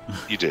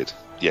 You did.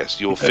 Yes,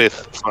 your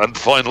 5th and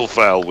final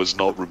foul was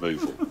not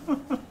removal.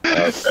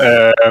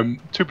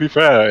 To be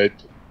fair,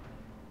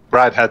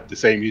 Br1ght had the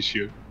same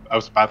issue. I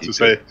was about to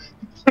say.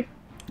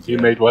 He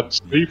made what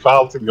 3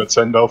 fouls and got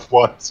sent off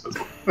once.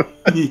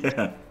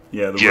 Yeah.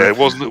 Yeah, it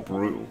wasn't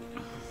brutal.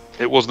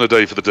 It wasn't a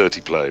day for the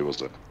dirty play,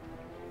 was it?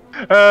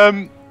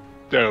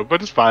 No,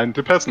 but it's fine.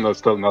 The person is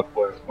still not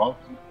worth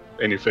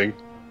anything.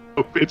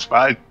 It's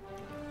fine.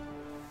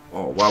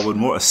 Oh wow,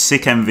 and what a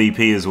sick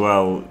MVP as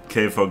well.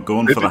 KFoged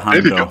going for the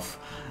handoff.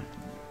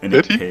 And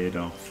it paid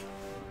off.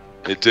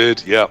 It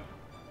did, yeah.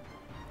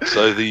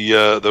 So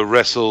the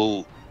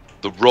wrestle,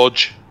 the Rog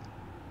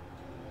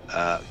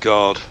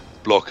guard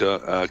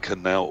blocker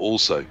can now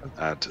also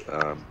add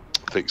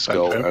thick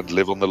skull and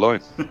live on the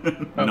line.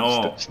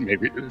 No,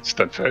 maybe it's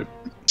not fair.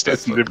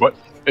 It's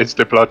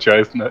the blotcher,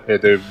 isn't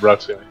it? The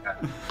Roger.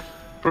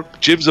 Yeah.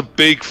 Jim's a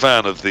big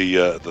fan of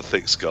the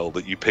thick skull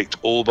that you picked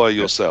all by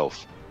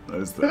yourself.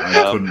 I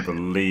couldn't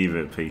believe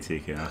it,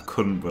 PTK. I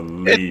couldn't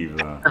believe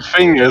that. The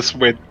thing is,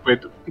 with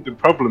the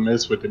problem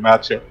is with the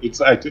matchup. It's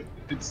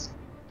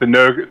the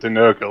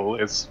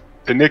Nurgle is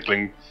the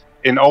Nickling.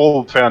 In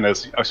all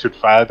fairness, I should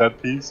fire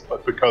that piece,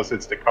 but because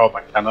it's the cop,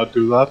 I cannot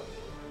do that.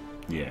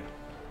 Yeah.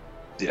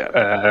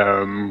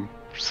 Yeah.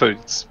 So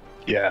it's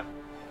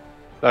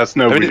that's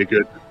really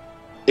good.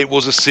 It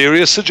was a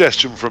serious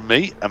suggestion from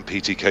me, and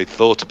PTK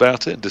thought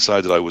about it and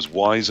decided I was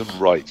wise and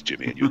right,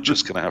 Jimmy, and you're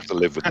just going to have to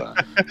live with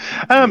that.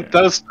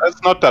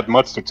 That's not that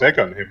much to take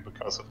on him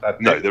because of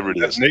that. No, there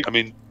really isn't. I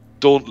mean,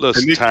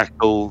 Dauntless,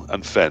 Tackle,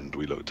 and Fend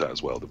we looked at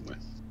as well, didn't we?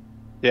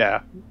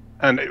 Yeah,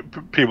 and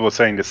people are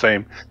saying the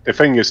same. The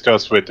thing is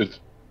just with it,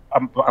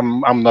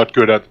 I'm not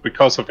good at,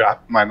 because of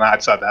that, my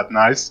mats are that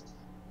nice.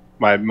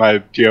 My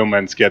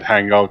geomans get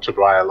hang out to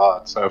dry a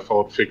lot, so I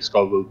thought Thick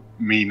Skull will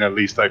mean at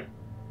least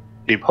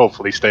he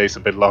hopefully stays a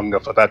bit longer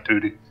for that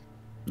duty.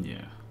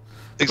 Yeah.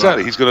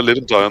 Exactly, he's going to live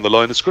and die on the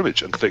line of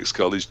scrimmage, and Thick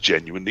Skull is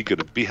genuinely going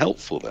to be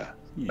helpful there.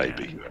 Yeah,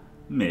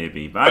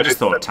 maybe. But I just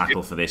thought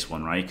tackle for this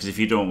one, right? Because if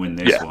you don't win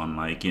this one,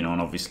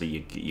 and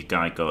obviously your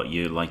guy got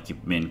your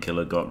main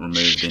killer got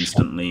removed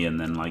instantly, and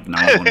then now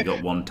you've only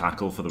got 1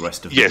 tackle for the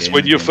rest of the game. Yes,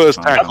 when your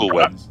first tackle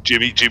went,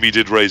 Jimmy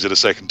did raise it a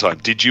second time.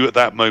 Did you at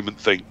that moment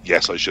think,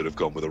 yes, I should have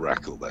gone with a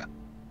rackle there?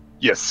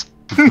 Yes.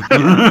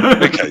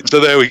 Okay, so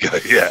there we go.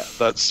 Yeah,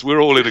 we're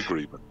all in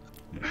agreement.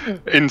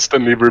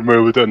 Instantly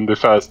removed on the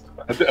first.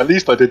 At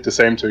least I did the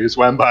same to his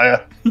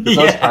vampire.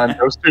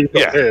 Those two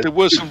there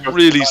were some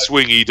really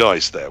swingy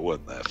dice there,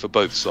 weren't there, for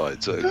both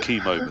sides?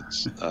 Key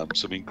moments.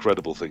 Some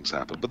incredible things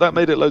happened, but that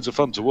made it loads of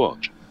fun to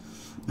watch.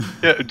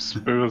 Yeah, it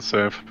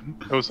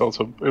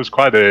was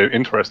quite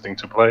interesting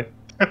to play.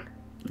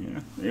 Yeah,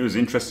 it was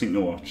interesting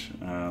to watch.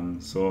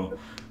 So,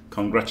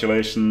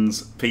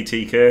 congratulations,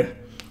 PTK.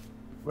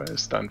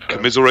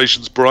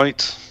 Commiserations,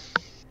 Br1ght.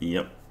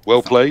 Yep.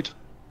 Well played.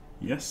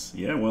 Yes,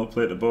 well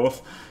played to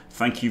both.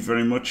 Thank you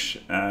very much,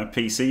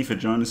 PC, for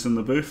joining us in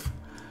the booth.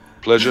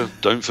 Pleasure.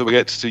 Don't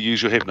forget to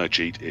use your Hypno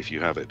Cheat if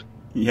you have it.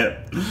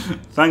 Yeah.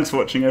 Thanks for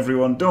watching,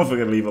 everyone. Don't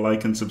forget to leave a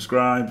like and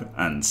subscribe,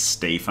 and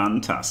stay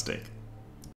fantastic.